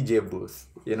the DJ booth.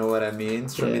 You know what I mean?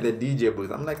 Show me the DJ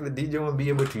booth. I'm like, the DJ won't be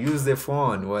able to use the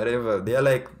phone, whatever. They're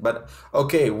like, but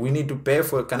okay, we need to pay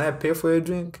for, can I pay for a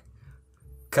drink?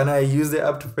 Can I use the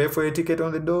app to pay for a ticket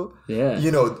on the door? Yeah.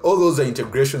 All those are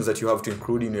integrations that you have to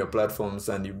include in your platforms,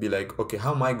 and you'll be like, okay,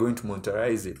 how am I going to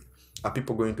monetize it? Are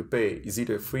people going to pay? Is it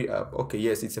a free app? Okay,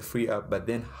 yes, it's a free app, but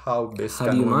then how do you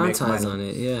monetize on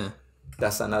it? Yeah.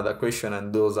 That's another question,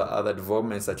 and those are other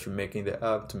developments that you make in the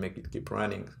app to make it keep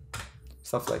running.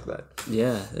 Stuff like that.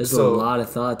 Yeah, there's a lot of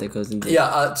thought that goes into it.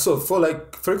 Yeah, so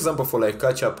for example, for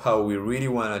catch up, how we really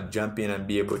want to jump in and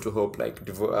be able to help like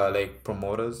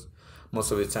promoters.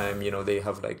 Most of the time, they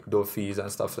have like door fees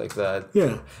and stuff like that.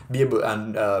 Yeah. Be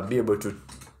able to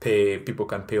pay. People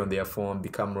can pay on their phone,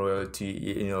 become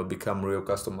royalty, become real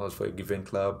customers for a given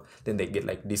club. Then they get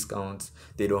like discounts.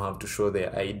 They don't have to show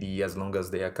their ID as long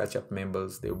as they are catch up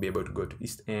members. They'll be able to go to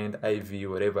East End, Ivy,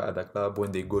 whatever other club.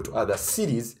 When they go to other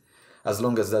cities, as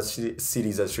long as that city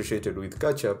is associated with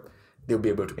catch up, they'll be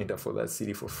able to enter for that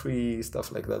city for free,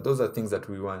 stuff like that. Those are things that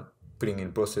we want putting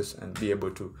in process and be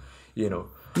able to,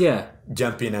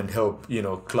 jump in and help,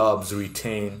 clubs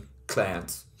retain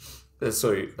clients.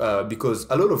 Because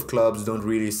a lot of clubs don't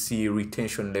really see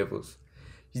retention levels.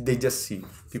 They just see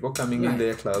people coming in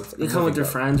their clubs. They come with their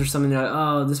friends or something. They're like,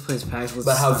 oh, this place packed.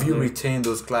 But have you retained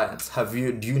those clients?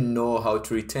 Do you know how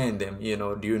to retain them?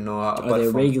 Do you know how? Are they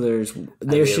regulars?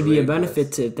 There should be a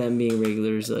benefit to them being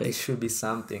regulars. There should be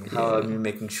something. How are you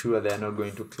making sure they're not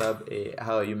going to club A?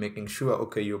 How are you making sure,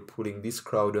 okay, you're putting this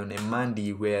crowd on a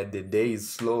Monday where the day is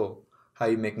slow? How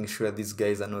are you making sure these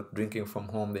guys are not drinking from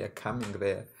home? They are coming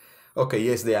there. Okay,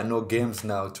 yes, there are no games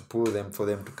now to pull them for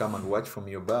them to come and watch from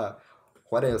your bar.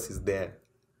 What else is there?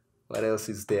 What else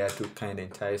is there to kind of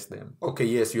entice them? Okay,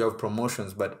 yes, you have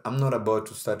promotions, but I'm not about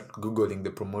to start Googling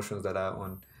the promotions that are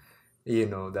on,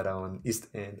 that are on East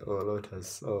End or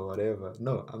Lotus or whatever.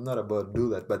 No, I'm not about to do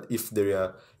that. But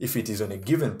if it is on a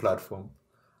given platform,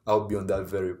 I'll be on that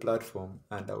very platform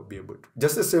and I'll be able to.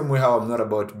 Just the same way how I'm not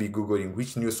about to be Googling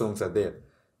which new songs are there.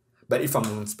 But if I'm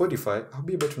on Spotify, I'll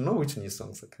be able to know which new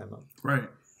songs are coming out. Right.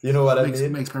 You know what I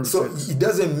mean? Makes perfect sense. It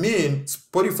doesn't mean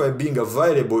Spotify being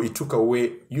available, it took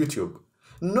away YouTube.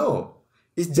 No.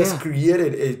 It just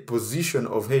created a position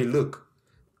of, hey, look,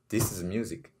 this is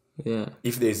music. Yeah.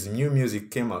 If there's new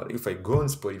music came out, if I go on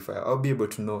Spotify, I'll be able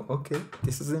to know, okay,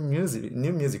 this is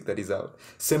new music that is out.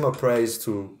 Same applies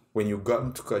to when you go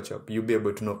to catch up. You'll be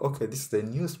able to know, okay, this is the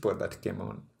new spot that came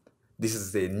on. This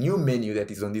is the new menu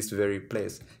that is on this very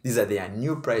place. These are their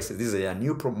new prices. These are their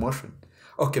new promotion.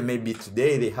 Okay, maybe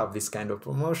today they have this kind of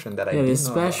promotion that I didn't know.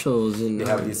 Specials. They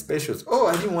have these specials. Oh,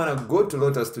 I didn't want to go to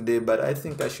Lotus today, but I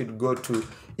think I should go to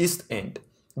East End.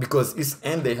 Because East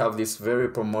End, they have this very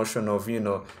promotion of,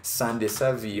 Sunday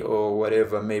Savvy or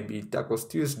whatever, maybe Tacos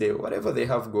Tuesday, whatever they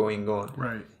have going on.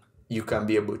 Right. You can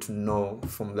be able to know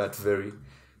from that very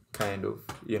kind of,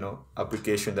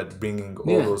 application that bringing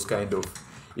all those kind of,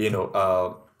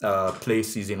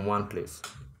 places in one place.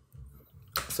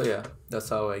 So yeah, that's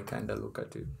how I kind of look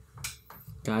at it.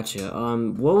 Gotcha.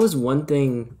 What was one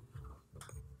thing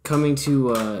coming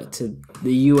to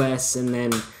the U.S. and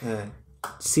then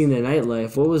seeing the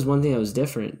nightlife? What was one thing that was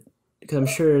different? Because I'm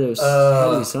sure there was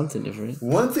probably something different.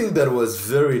 One thing that was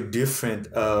very different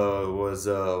was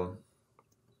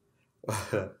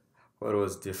what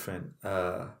was different?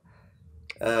 One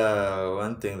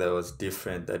thing that was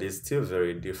different, that is still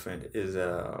very different, is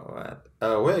where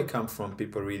I come from,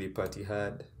 people really party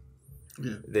hard.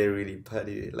 Yeah. They really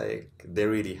party, they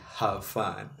really have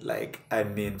fun. I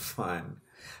mean fun.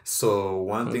 So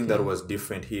one thing that was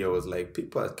different here was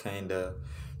people are kind of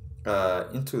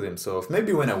into themselves.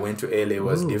 Maybe when I went to LA it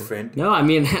was different. No, I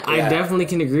mean, I definitely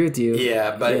can agree with you.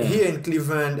 Yeah, but here in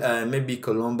Cleveland and maybe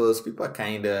Columbus, people are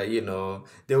kind of,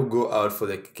 they'll go out for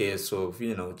the case of,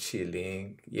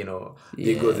 chilling, they go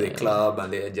to the club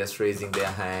and they're just raising their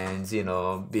hands,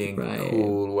 being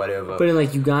cool, whatever.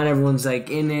 But you got everyone's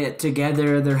in it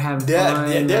together, they're having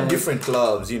fun. They're different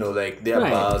clubs, there are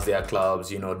bars, there are clubs,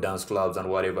 dance clubs and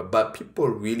whatever, but people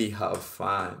really have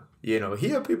fun.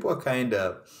 Here people are kind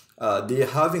of, they're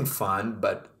having fun,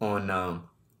 but on a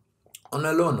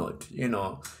low note,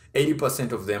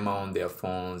 80% of them are on their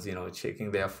phones, you know, checking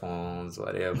their phones,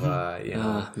 whatever, you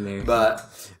know.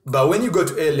 But when you go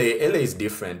to LA is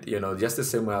different, you know, just the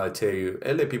same way I'll tell you,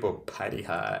 LA people party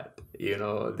hard, you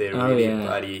know, they really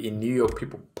party. In New York,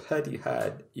 people party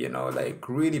hard, you know, like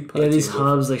really party. Yeah, these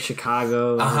hubs like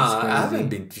Chicago. I haven't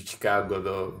been to Chicago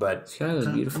though, but Chicago's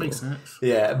beautiful. That makes sense.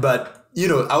 Yeah, but you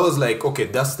know, I was like, okay,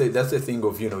 that's the thing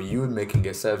of, you know, you making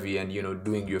a survey and, you know,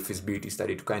 doing your feasibility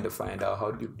study to kind of find out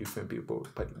how do different people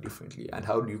party differently and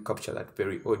how do you capture that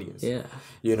very audience. Yeah.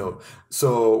 You know,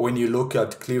 so when you look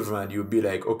at Cleveland, you'll be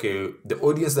like, okay, the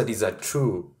audience that is at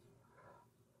True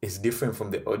is different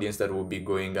from the audience that will be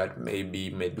going at maybe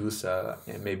Medusa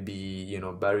and maybe, you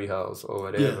know, Barry House or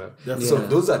whatever. So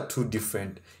those are two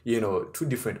different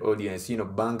audience. You know,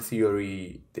 Bang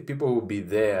Theory, the people will be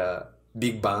there.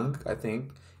 Big Bang, I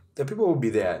think the people will be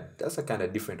there. That's a kind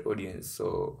of different audience.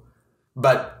 So,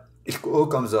 but it all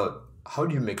comes out. How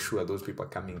do you make sure those people are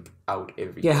coming out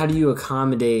every day? How do you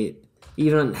accommodate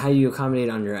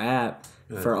on your app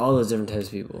for all those different types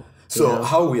of people? So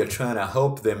how we are trying to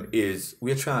help them is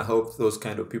we are trying to help those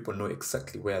kind of people know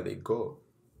exactly where they go.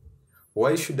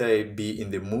 Why should I be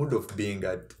in the mood of being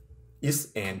at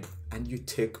East End and you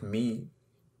take me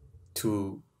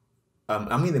to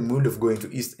I'm in the mood of going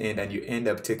to East End and you end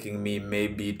up taking me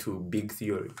maybe to Big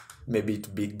Theory, maybe to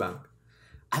Big Bang.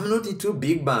 I'm not into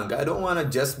Big Bang. I don't want to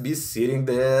just be sitting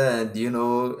there and, you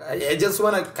know, I just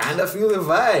want to kind of feel the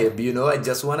vibe, you know, I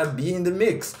just want to be in the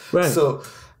mix. Right. So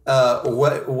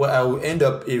what I will end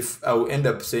up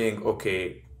saying,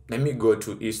 okay, let me go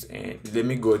to East End, let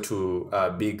me go to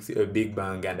Big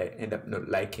Bang, and I end up not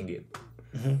liking it.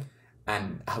 Mm-hmm.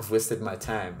 And I've wasted my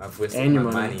time. I've wasted my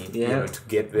money, you know, to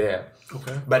get there.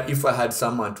 Okay. But if I had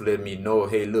someone to let me know,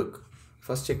 hey, look,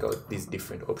 first check out these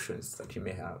different options that you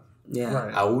may have. Yeah.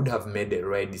 Right. I would have made the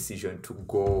right decision to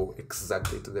go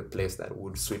exactly to the place that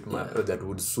would suit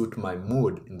my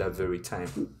mood in that very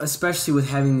time. Especially with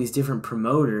having these different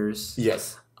promoters.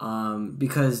 Yes.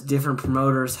 Because different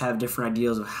promoters have different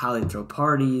ideas of how they throw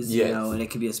parties, you know, and it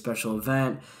could be a special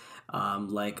event.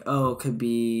 It could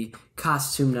be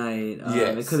costume night.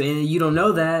 It could be, and you don't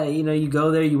know that. You know, you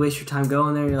go there, you waste your time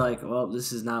going there. You're like, well,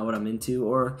 this is not what I'm into.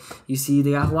 Or you see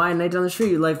they got Hawaiian night down the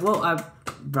street. You're like, well, I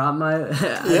brought my.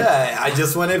 I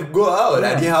just want to go out.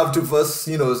 I didn't have to first,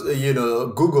 you know,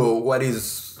 Google what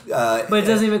is. But it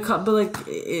doesn't even come. But like,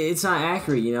 it's not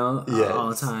accurate, you know,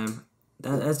 all the time.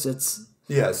 That's just.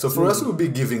 Yeah, so for us, we'll be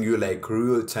giving you like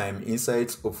real-time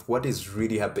insights of what is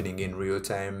really happening in real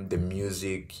time, the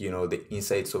music, you know, the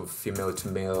insights of female to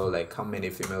male, like how many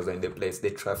females are in the place, the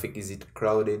traffic, is it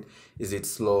crowded, is it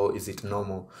slow, is it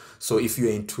normal? So if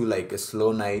you're into like a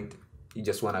slow night, you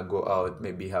just want to go out,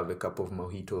 maybe have a cup of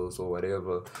mojitos or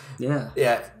whatever. Yeah,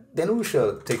 then we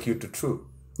shall take you to True.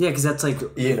 Yeah, because that's like,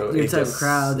 you know, your type of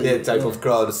crowd. Of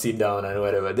crowd to sit down and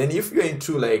whatever. Then if you're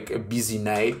into like a busy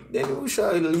night, then we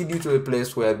shall lead you to a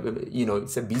place where, you know,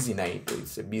 it's a busy night,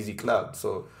 it's a busy club.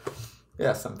 So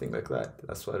yeah, something like that.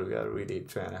 That's what we are really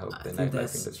trying to help the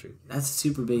nightlife industry. That's a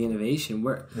super big innovation.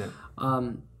 What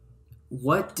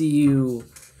do you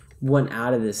want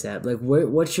out of this app? Like,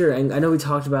 what's your? I know we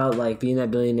talked about like being that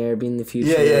billionaire, being the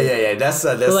future. Yeah. That's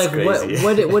but like, crazy.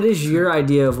 What is your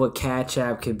idea of what Catch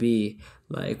App could be?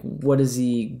 Like, what is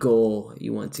the goal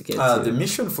you want to get to? The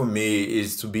mission for me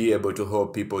is to be able to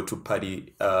help people to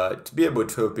party, to be able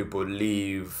to help people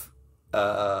live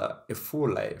a full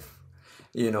life.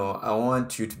 You know, I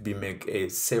want you to make a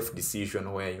safe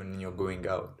decision when you're going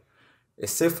out. A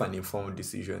safe and informed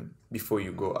decision before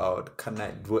you go out. Can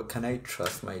I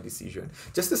trust my decision?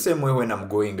 Just the same way when I'm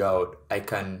going out, I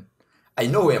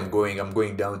know where I'm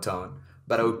going downtown,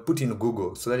 but I will put in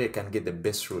Google so that I can get the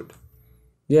best route.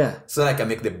 Yeah. So that I can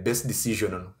make the best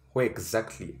decision on where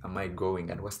exactly am I going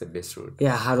and what's the best route.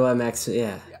 Yeah, how do I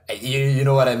You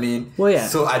know what I mean? Well, yeah.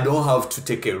 So I don't have to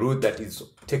take a route that is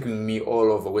taking me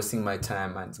all over, wasting my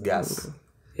time and gas.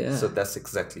 Yeah. So that's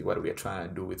exactly what we are trying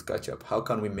to do with Catch Up. How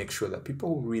can we make sure that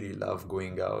people who really love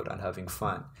going out and having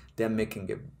fun, they're making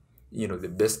the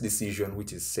best decision,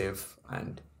 which is safe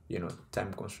and, you know,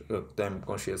 time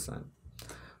conscious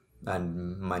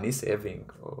and money saving,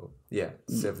 or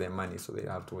save their money so they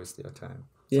don't have to waste their time.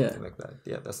 Something like that.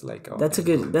 Yeah, that's like that's a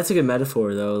good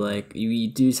metaphor though. Like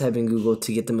you do type in Google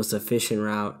to get the most efficient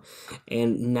route,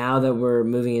 and now that we're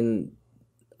moving in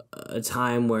a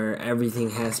time where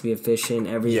everything has to be efficient,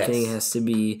 everything has to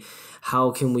be, how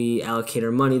can we allocate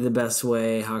our money the best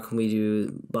way? How can we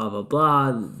do blah blah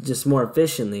blah just more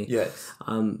efficiently? Yes.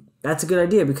 That's a good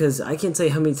idea, because I can't tell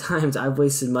you how many times I've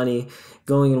wasted money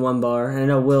going in one bar. And I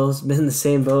know Will's been in the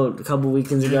same boat a couple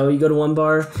weekends ago. You go to one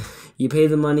bar, you pay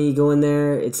the money, you go in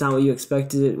there, it's not what you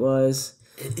expected it was.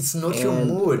 it's not your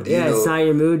mood. Yeah, it's not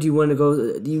your mood. You wanted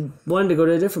to go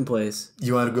to a different place.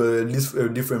 You want to go to a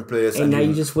different place, and now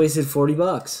you just wasted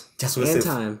 $40. Just wasted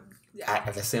time.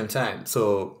 At the same time.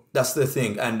 So that's the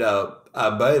thing. And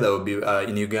by that would be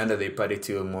in Uganda they party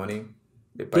till morning.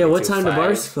 What time do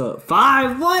bars close?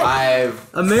 5? What? 5,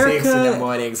 America, 6 in the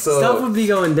morning. So stuff would be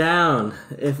going down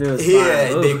if it was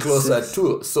here 5. they close at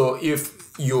 2. So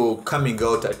if you're coming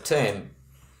out at 10,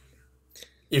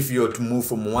 if you're to move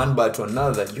from one bar to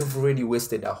another, you've already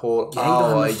wasted a whole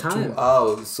hour, 2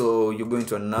 hours. So you're going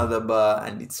to another bar,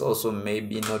 and it's also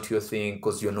maybe not your thing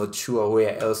because you're not sure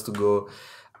where else to go.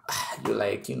 You're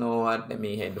like, you know what? Let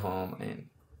me head home, and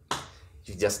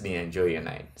you just didn't enjoy your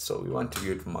night. So we want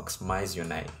you to maximize your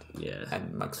night,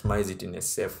 and maximize it in a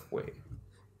safe way,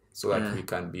 so that we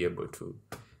can be able to.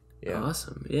 Yeah.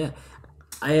 Awesome. Yeah,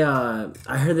 I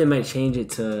heard they might change it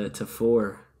to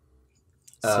 4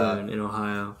 soon in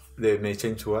Ohio. They may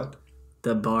change to what?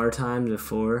 The bar time to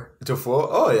 4. To 4?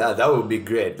 Oh yeah, that would be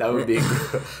great. That would be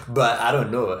good. But I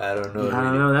don't know. I don't know.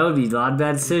 That would be a lot of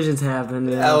bad decisions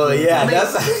happening. Oh yeah, I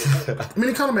mean,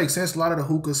 it kind of makes sense. A lot of the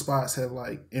hookah spots have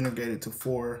like integrated to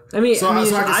 4. I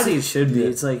think it should be.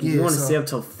 It's like you want to stay up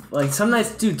till like some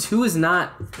nights. Dude, 2 is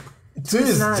not. 2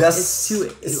 is just.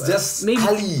 It's just maybe.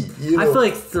 Ali, I feel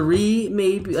like 3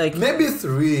 maybe like maybe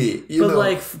 3. But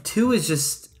like 2 is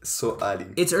just so early.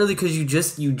 It's early because you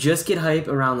just get hype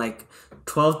around like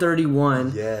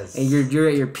 12:31. Yes. And you're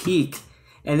at your peak,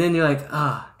 and then you're like,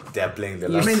 they're playing the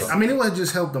last song. I mean, it would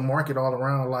just help the market all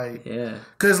around, like,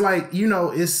 because like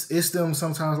it's them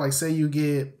sometimes like say you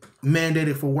get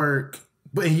mandated for work,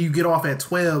 but you get off at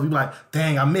 12, you're like,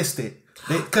 dang, I missed it,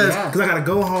 because I gotta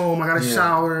go home, I gotta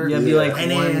shower, be like,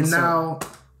 and then now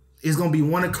it's gonna be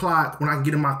 1 o'clock when I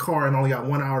get in my car and only got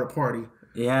 1 hour to party.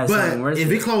 Yeah, but if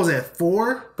it closed at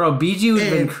 4, bro, BG would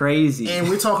have been crazy. And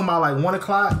we're talking about like 1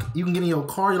 o'clock. You can get in your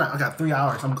car. You're like, I got 3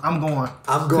 hours. I'm going.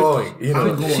 I'm going. You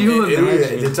know,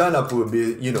 the turn up will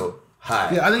be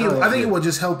high. Yeah, I think it would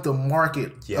just help the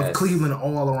market of Cleveland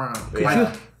all around. Yeah.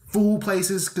 Like food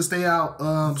places could stay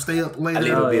out, stay up later. A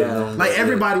little bit longer, like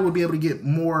everybody would be able to get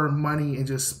more money and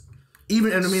just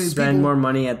spend more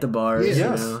money at the bars. You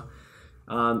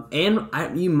know,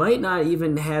 and you might not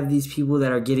even have these people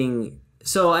that are getting.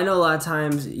 So I know a lot of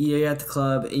times you're at the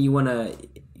club and you want to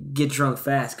get drunk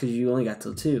fast because you only got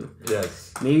till 2.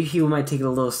 Yes. Maybe people might take it a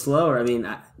little slower. I mean,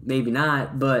 maybe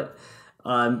not, but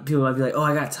people might be like, "Oh,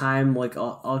 I got time. Like,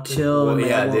 I'll chill." Well,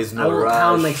 there's no rush.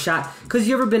 Pound like shot. Because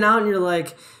you ever been out and you're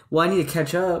like, "Well, I need to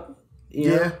catch up." You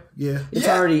know?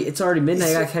 It's already midnight.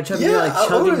 I gotta catch up. You're like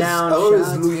chugging down. I always,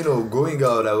 going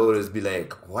out. I always be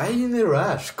like, "Why are you in a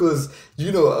rush?" Because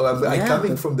I'm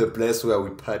coming from the place where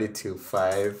we party till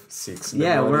 5, 6.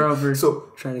 We're over.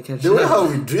 So trying to catch up. The way how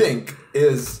we drink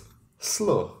is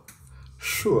slow,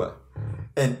 sure,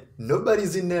 and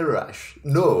nobody's in a rush.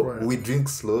 No, we drink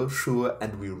slow, sure,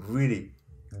 and we really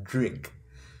drink.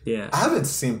 Yeah, I haven't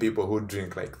seen people who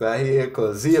drink like that here,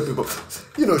 because here people,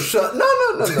 shut. No.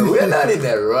 We're not in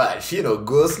a rush.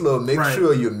 Go slow. Make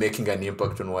sure you're making an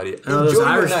impact on what you enjoy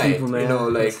your night. People,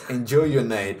 man. Enjoy your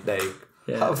night.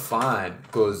 Have fun.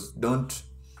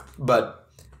 But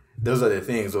those are the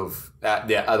things of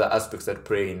there are other aspects that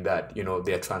play in that.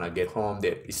 They're trying to get home.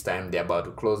 It's time. They're about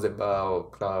to close the bar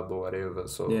or club or whatever.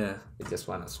 So they just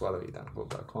want to swallow it and go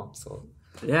back home. So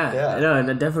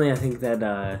no, definitely. I think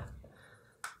that.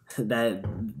 That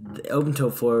open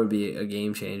till 4 would be a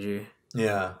game changer.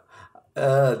 Yeah.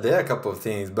 There are a couple of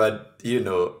things, but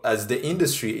as the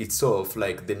industry itself,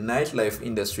 like the nightlife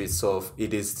industry itself,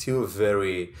 it is still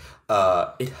very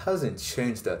it hasn't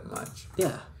changed that much.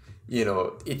 Yeah.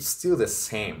 It's still the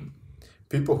same.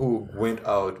 People who went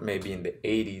out maybe in the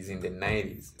 80s, in the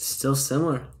 90s. Still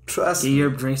similar. Trust me. Get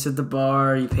your drinks at the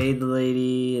bar, you paid the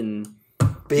lady and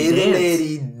pay the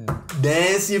lady,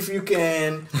 dance if you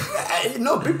can.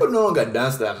 People no longer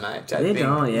dance that much. They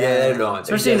don't. They don't.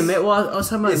 Especially in America. Well, I was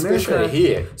talking about especially America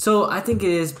here. So I think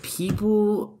it is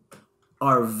people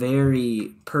are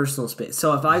very personal space.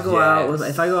 So if I go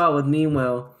out with me and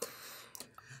Will,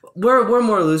 we're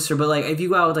more looser. But like if you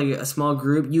go out with like a small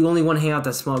group, you only want to hang out with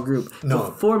that small group.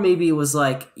 No. Before maybe it was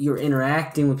like you're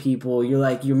interacting with people.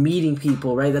 You're meeting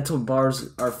people, right? That's what bars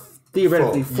are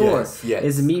theoretically for. Yes.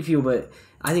 Is to meet people, but.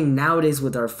 I think nowadays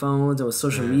with our phones and with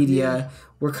social media,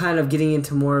 we're kind of getting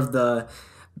into more of the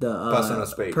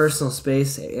personal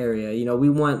space area. We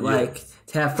want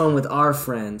to have fun with our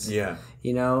friends. Yeah.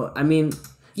 I mean,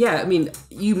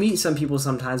 you meet some people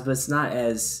sometimes, but it's not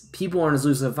as people aren't as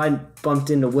loose. If I bumped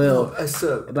into Will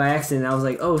by accident, I was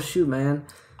like, "Oh shoot, man!"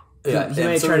 He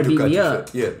might try to beat me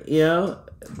up.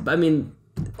 I mean,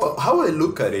 how I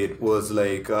look at it was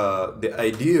like the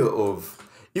idea of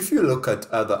if you look at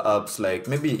other apps, like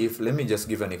let me just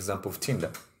give an example of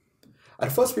Tinder.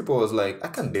 At first, people was like, I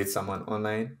can date someone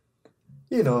online.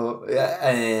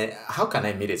 How can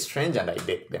I meet a stranger and I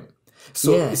date them?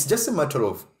 So it's just a matter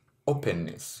of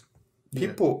openness.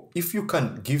 People, if you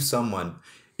can give someone,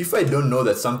 if I don't know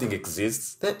that something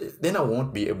exists, then I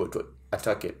won't be able to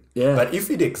attack it. Yeah. But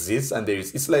if it exists and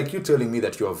it's like you telling me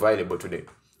that you're available today,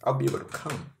 I'll be able to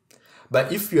come.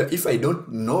 But if I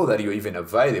don't know that you're even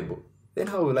available, then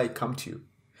how will I come to you?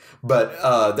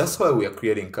 But that's why we are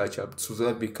creating Catch-Up, so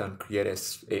that we can create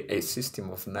a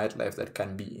system of nightlife that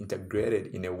can be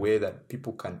integrated in a way that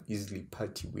people can easily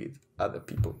party with other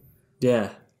people. Yeah.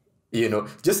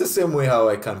 Just the same way how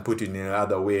I can put it in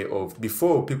another way of,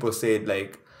 before people said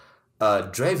like,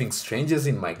 driving strangers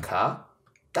in my car,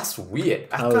 that's weird.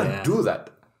 I can't do that.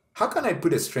 How can I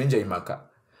put a stranger in my car?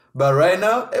 But right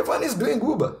now, everyone is doing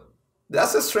Uber.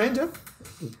 That's a stranger.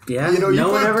 Yeah, no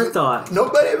one ever thought.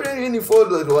 Nobody ever really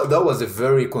thought that was a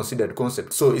very considered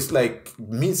concept. So it's like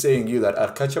me saying you that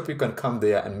at Catch-Up, you can come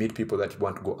there and meet people that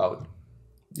want to go out.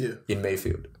 Yeah. In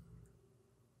Mayfield.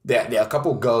 There are a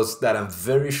couple of girls that I'm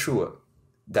very sure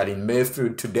that in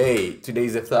Mayfield today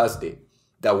is a Thursday,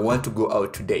 that want to go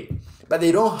out today. But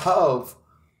they don't have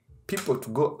people to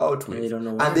go out with. They don't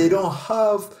know where. And they don't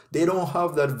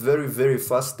have that very, very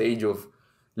first stage of,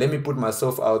 let me put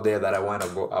myself out there that I want to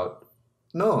go out.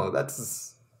 No,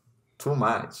 that's too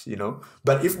much,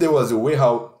 But if there was a way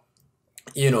how,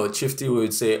 Chifty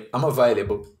would say, I'm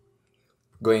available,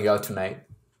 going out tonight.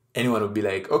 Anyone would be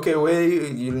like, okay, where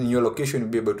in your location, you'll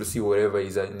be able to see wherever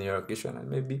is in your location. And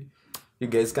maybe you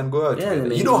guys can go out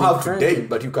together. You don't have to date,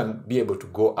 but you can be able to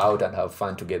go out and have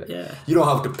fun together. Yeah. You don't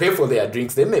have to pay for their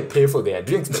drinks. They may pay for their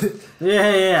drinks. But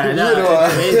I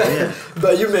know.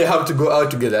 But you may have to go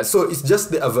out together. So it's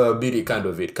just the availability kind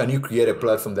of it. Can you create a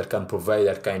platform that can provide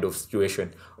that kind of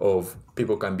situation of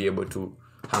people can be able to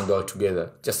hang out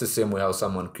together? Just the same way how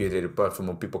someone created a platform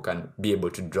of people can be able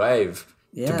to drive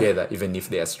together, even if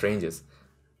they are strangers.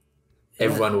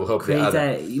 Everyone will help the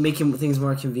other. You make things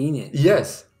more convenient.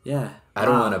 Yes. Yeah. I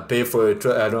don't want to pay for a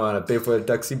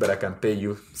taxi, but I can pay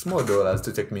you small dollars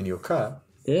to take me in your car.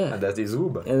 Yeah. And that is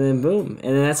Uber. And then boom.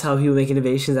 And then that's how people make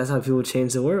innovations. That's how people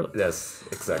change the world. Yes,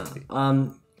 exactly.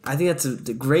 I think that's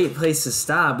a great place to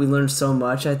stop. We learned so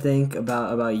much, I think,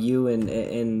 about you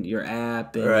and your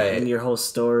app and your whole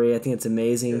story. I think it's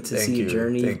amazing to see your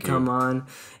journey come on.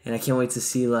 And I can't wait to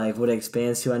see what it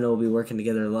expands to. I know we'll be working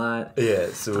together a lot. Yeah,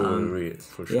 so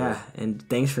for sure. Yeah, and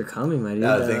thanks for coming, my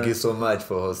dude. Thank you so much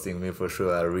for hosting me, for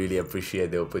sure. I really appreciate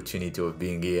the opportunity of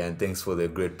being here, and thanks for the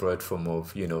great platform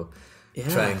of,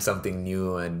 trying something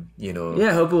new and, Yeah,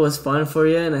 I hope it was fun for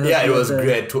you. And I hope it was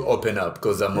great to open up,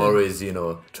 because I'm always, trying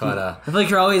to... I feel like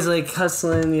you're always,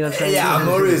 hustling, I'm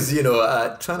always,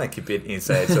 trying to keep it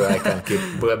inside so I can keep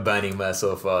burning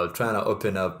myself out. Trying to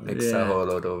open up makes a whole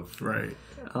lot of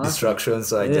distractions,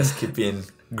 so I just keep in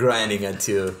grinding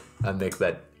until I make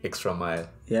that extra mile.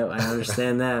 Yep, I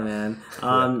understand that, man.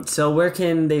 So where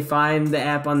can they find the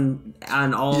app on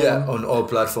all? Yeah, on all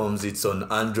platforms. It's on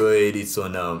Android. It's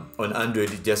on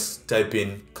Android. You just type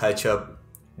in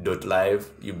catchup.live.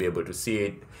 You'll be able to see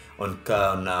it on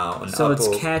so Apple. It's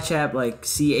Catch-App, like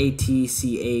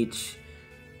CATCH,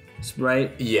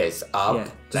 right? Yes, up. Yeah.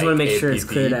 Just want to make sure it's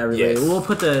clear to everybody. Yes. We'll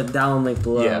put the download link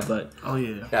below. Yeah. But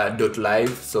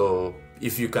 .live. So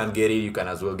if you can't get it, you can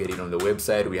as well get it on the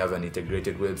website. We have an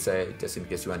integrated website just in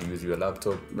case you want to use your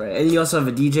laptop. Right, and you also have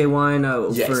a DJ one.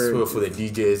 For the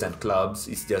DJs and clubs.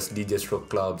 It's just DJ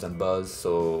clubs and bars.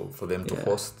 So for them to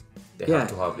host, they have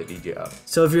to have the DJ app.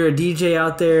 So if you're a DJ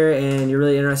out there and you're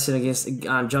really interested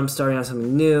on jumpstarting on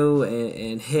something new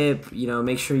and hip,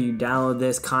 make sure you download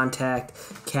this. Contact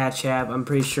Catch-App. I'm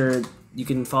pretty sure you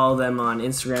can follow them on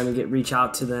Instagram and reach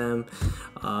out to them.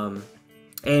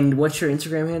 And what's your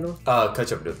Instagram handle?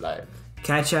 Catchup.live.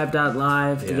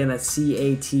 Catchup.live. Yeah. Again, that's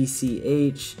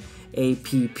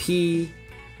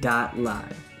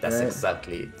CATCHAPP.live. That's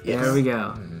exactly it. Yes. There we go.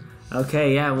 Mm-hmm.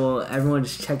 Okay, yeah, well, everyone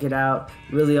just check it out.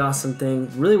 Really awesome thing.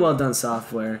 Really well done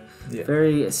software. Yeah.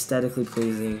 Very aesthetically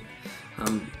pleasing.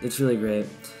 It's really great.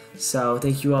 So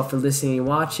thank you all for listening and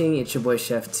watching. It's your boy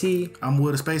Chef T. I'm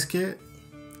Will the Spacekid.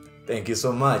 Thank you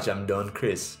so much. I'm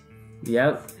DonChris.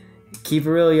 Yep. Keep it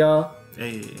real, y'all.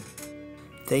 Hey.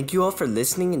 Thank you all for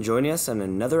listening and joining us on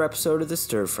another episode of the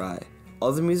Stirfry.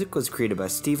 All the music was created by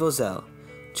Steve Ozell.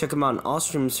 Check him out on all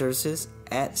streaming services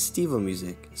at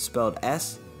SteveOMusic, spelled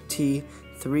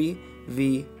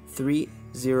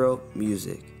ST3V30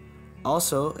 Music.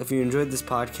 Also, if you enjoyed this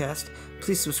podcast,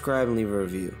 please subscribe and leave a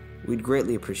review. We'd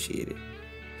greatly appreciate it.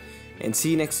 And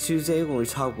see you next Tuesday when we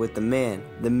talk with the man,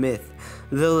 the myth,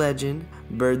 the legend,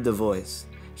 Bird the Voice.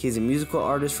 He's a musical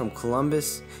artist from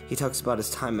Columbus. He talks about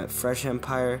his time at Fresh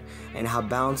Empire and how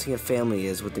balancing a family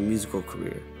is with a musical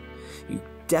career. You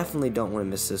definitely don't want to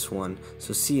miss this one,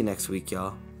 so see you next week,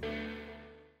 y'all.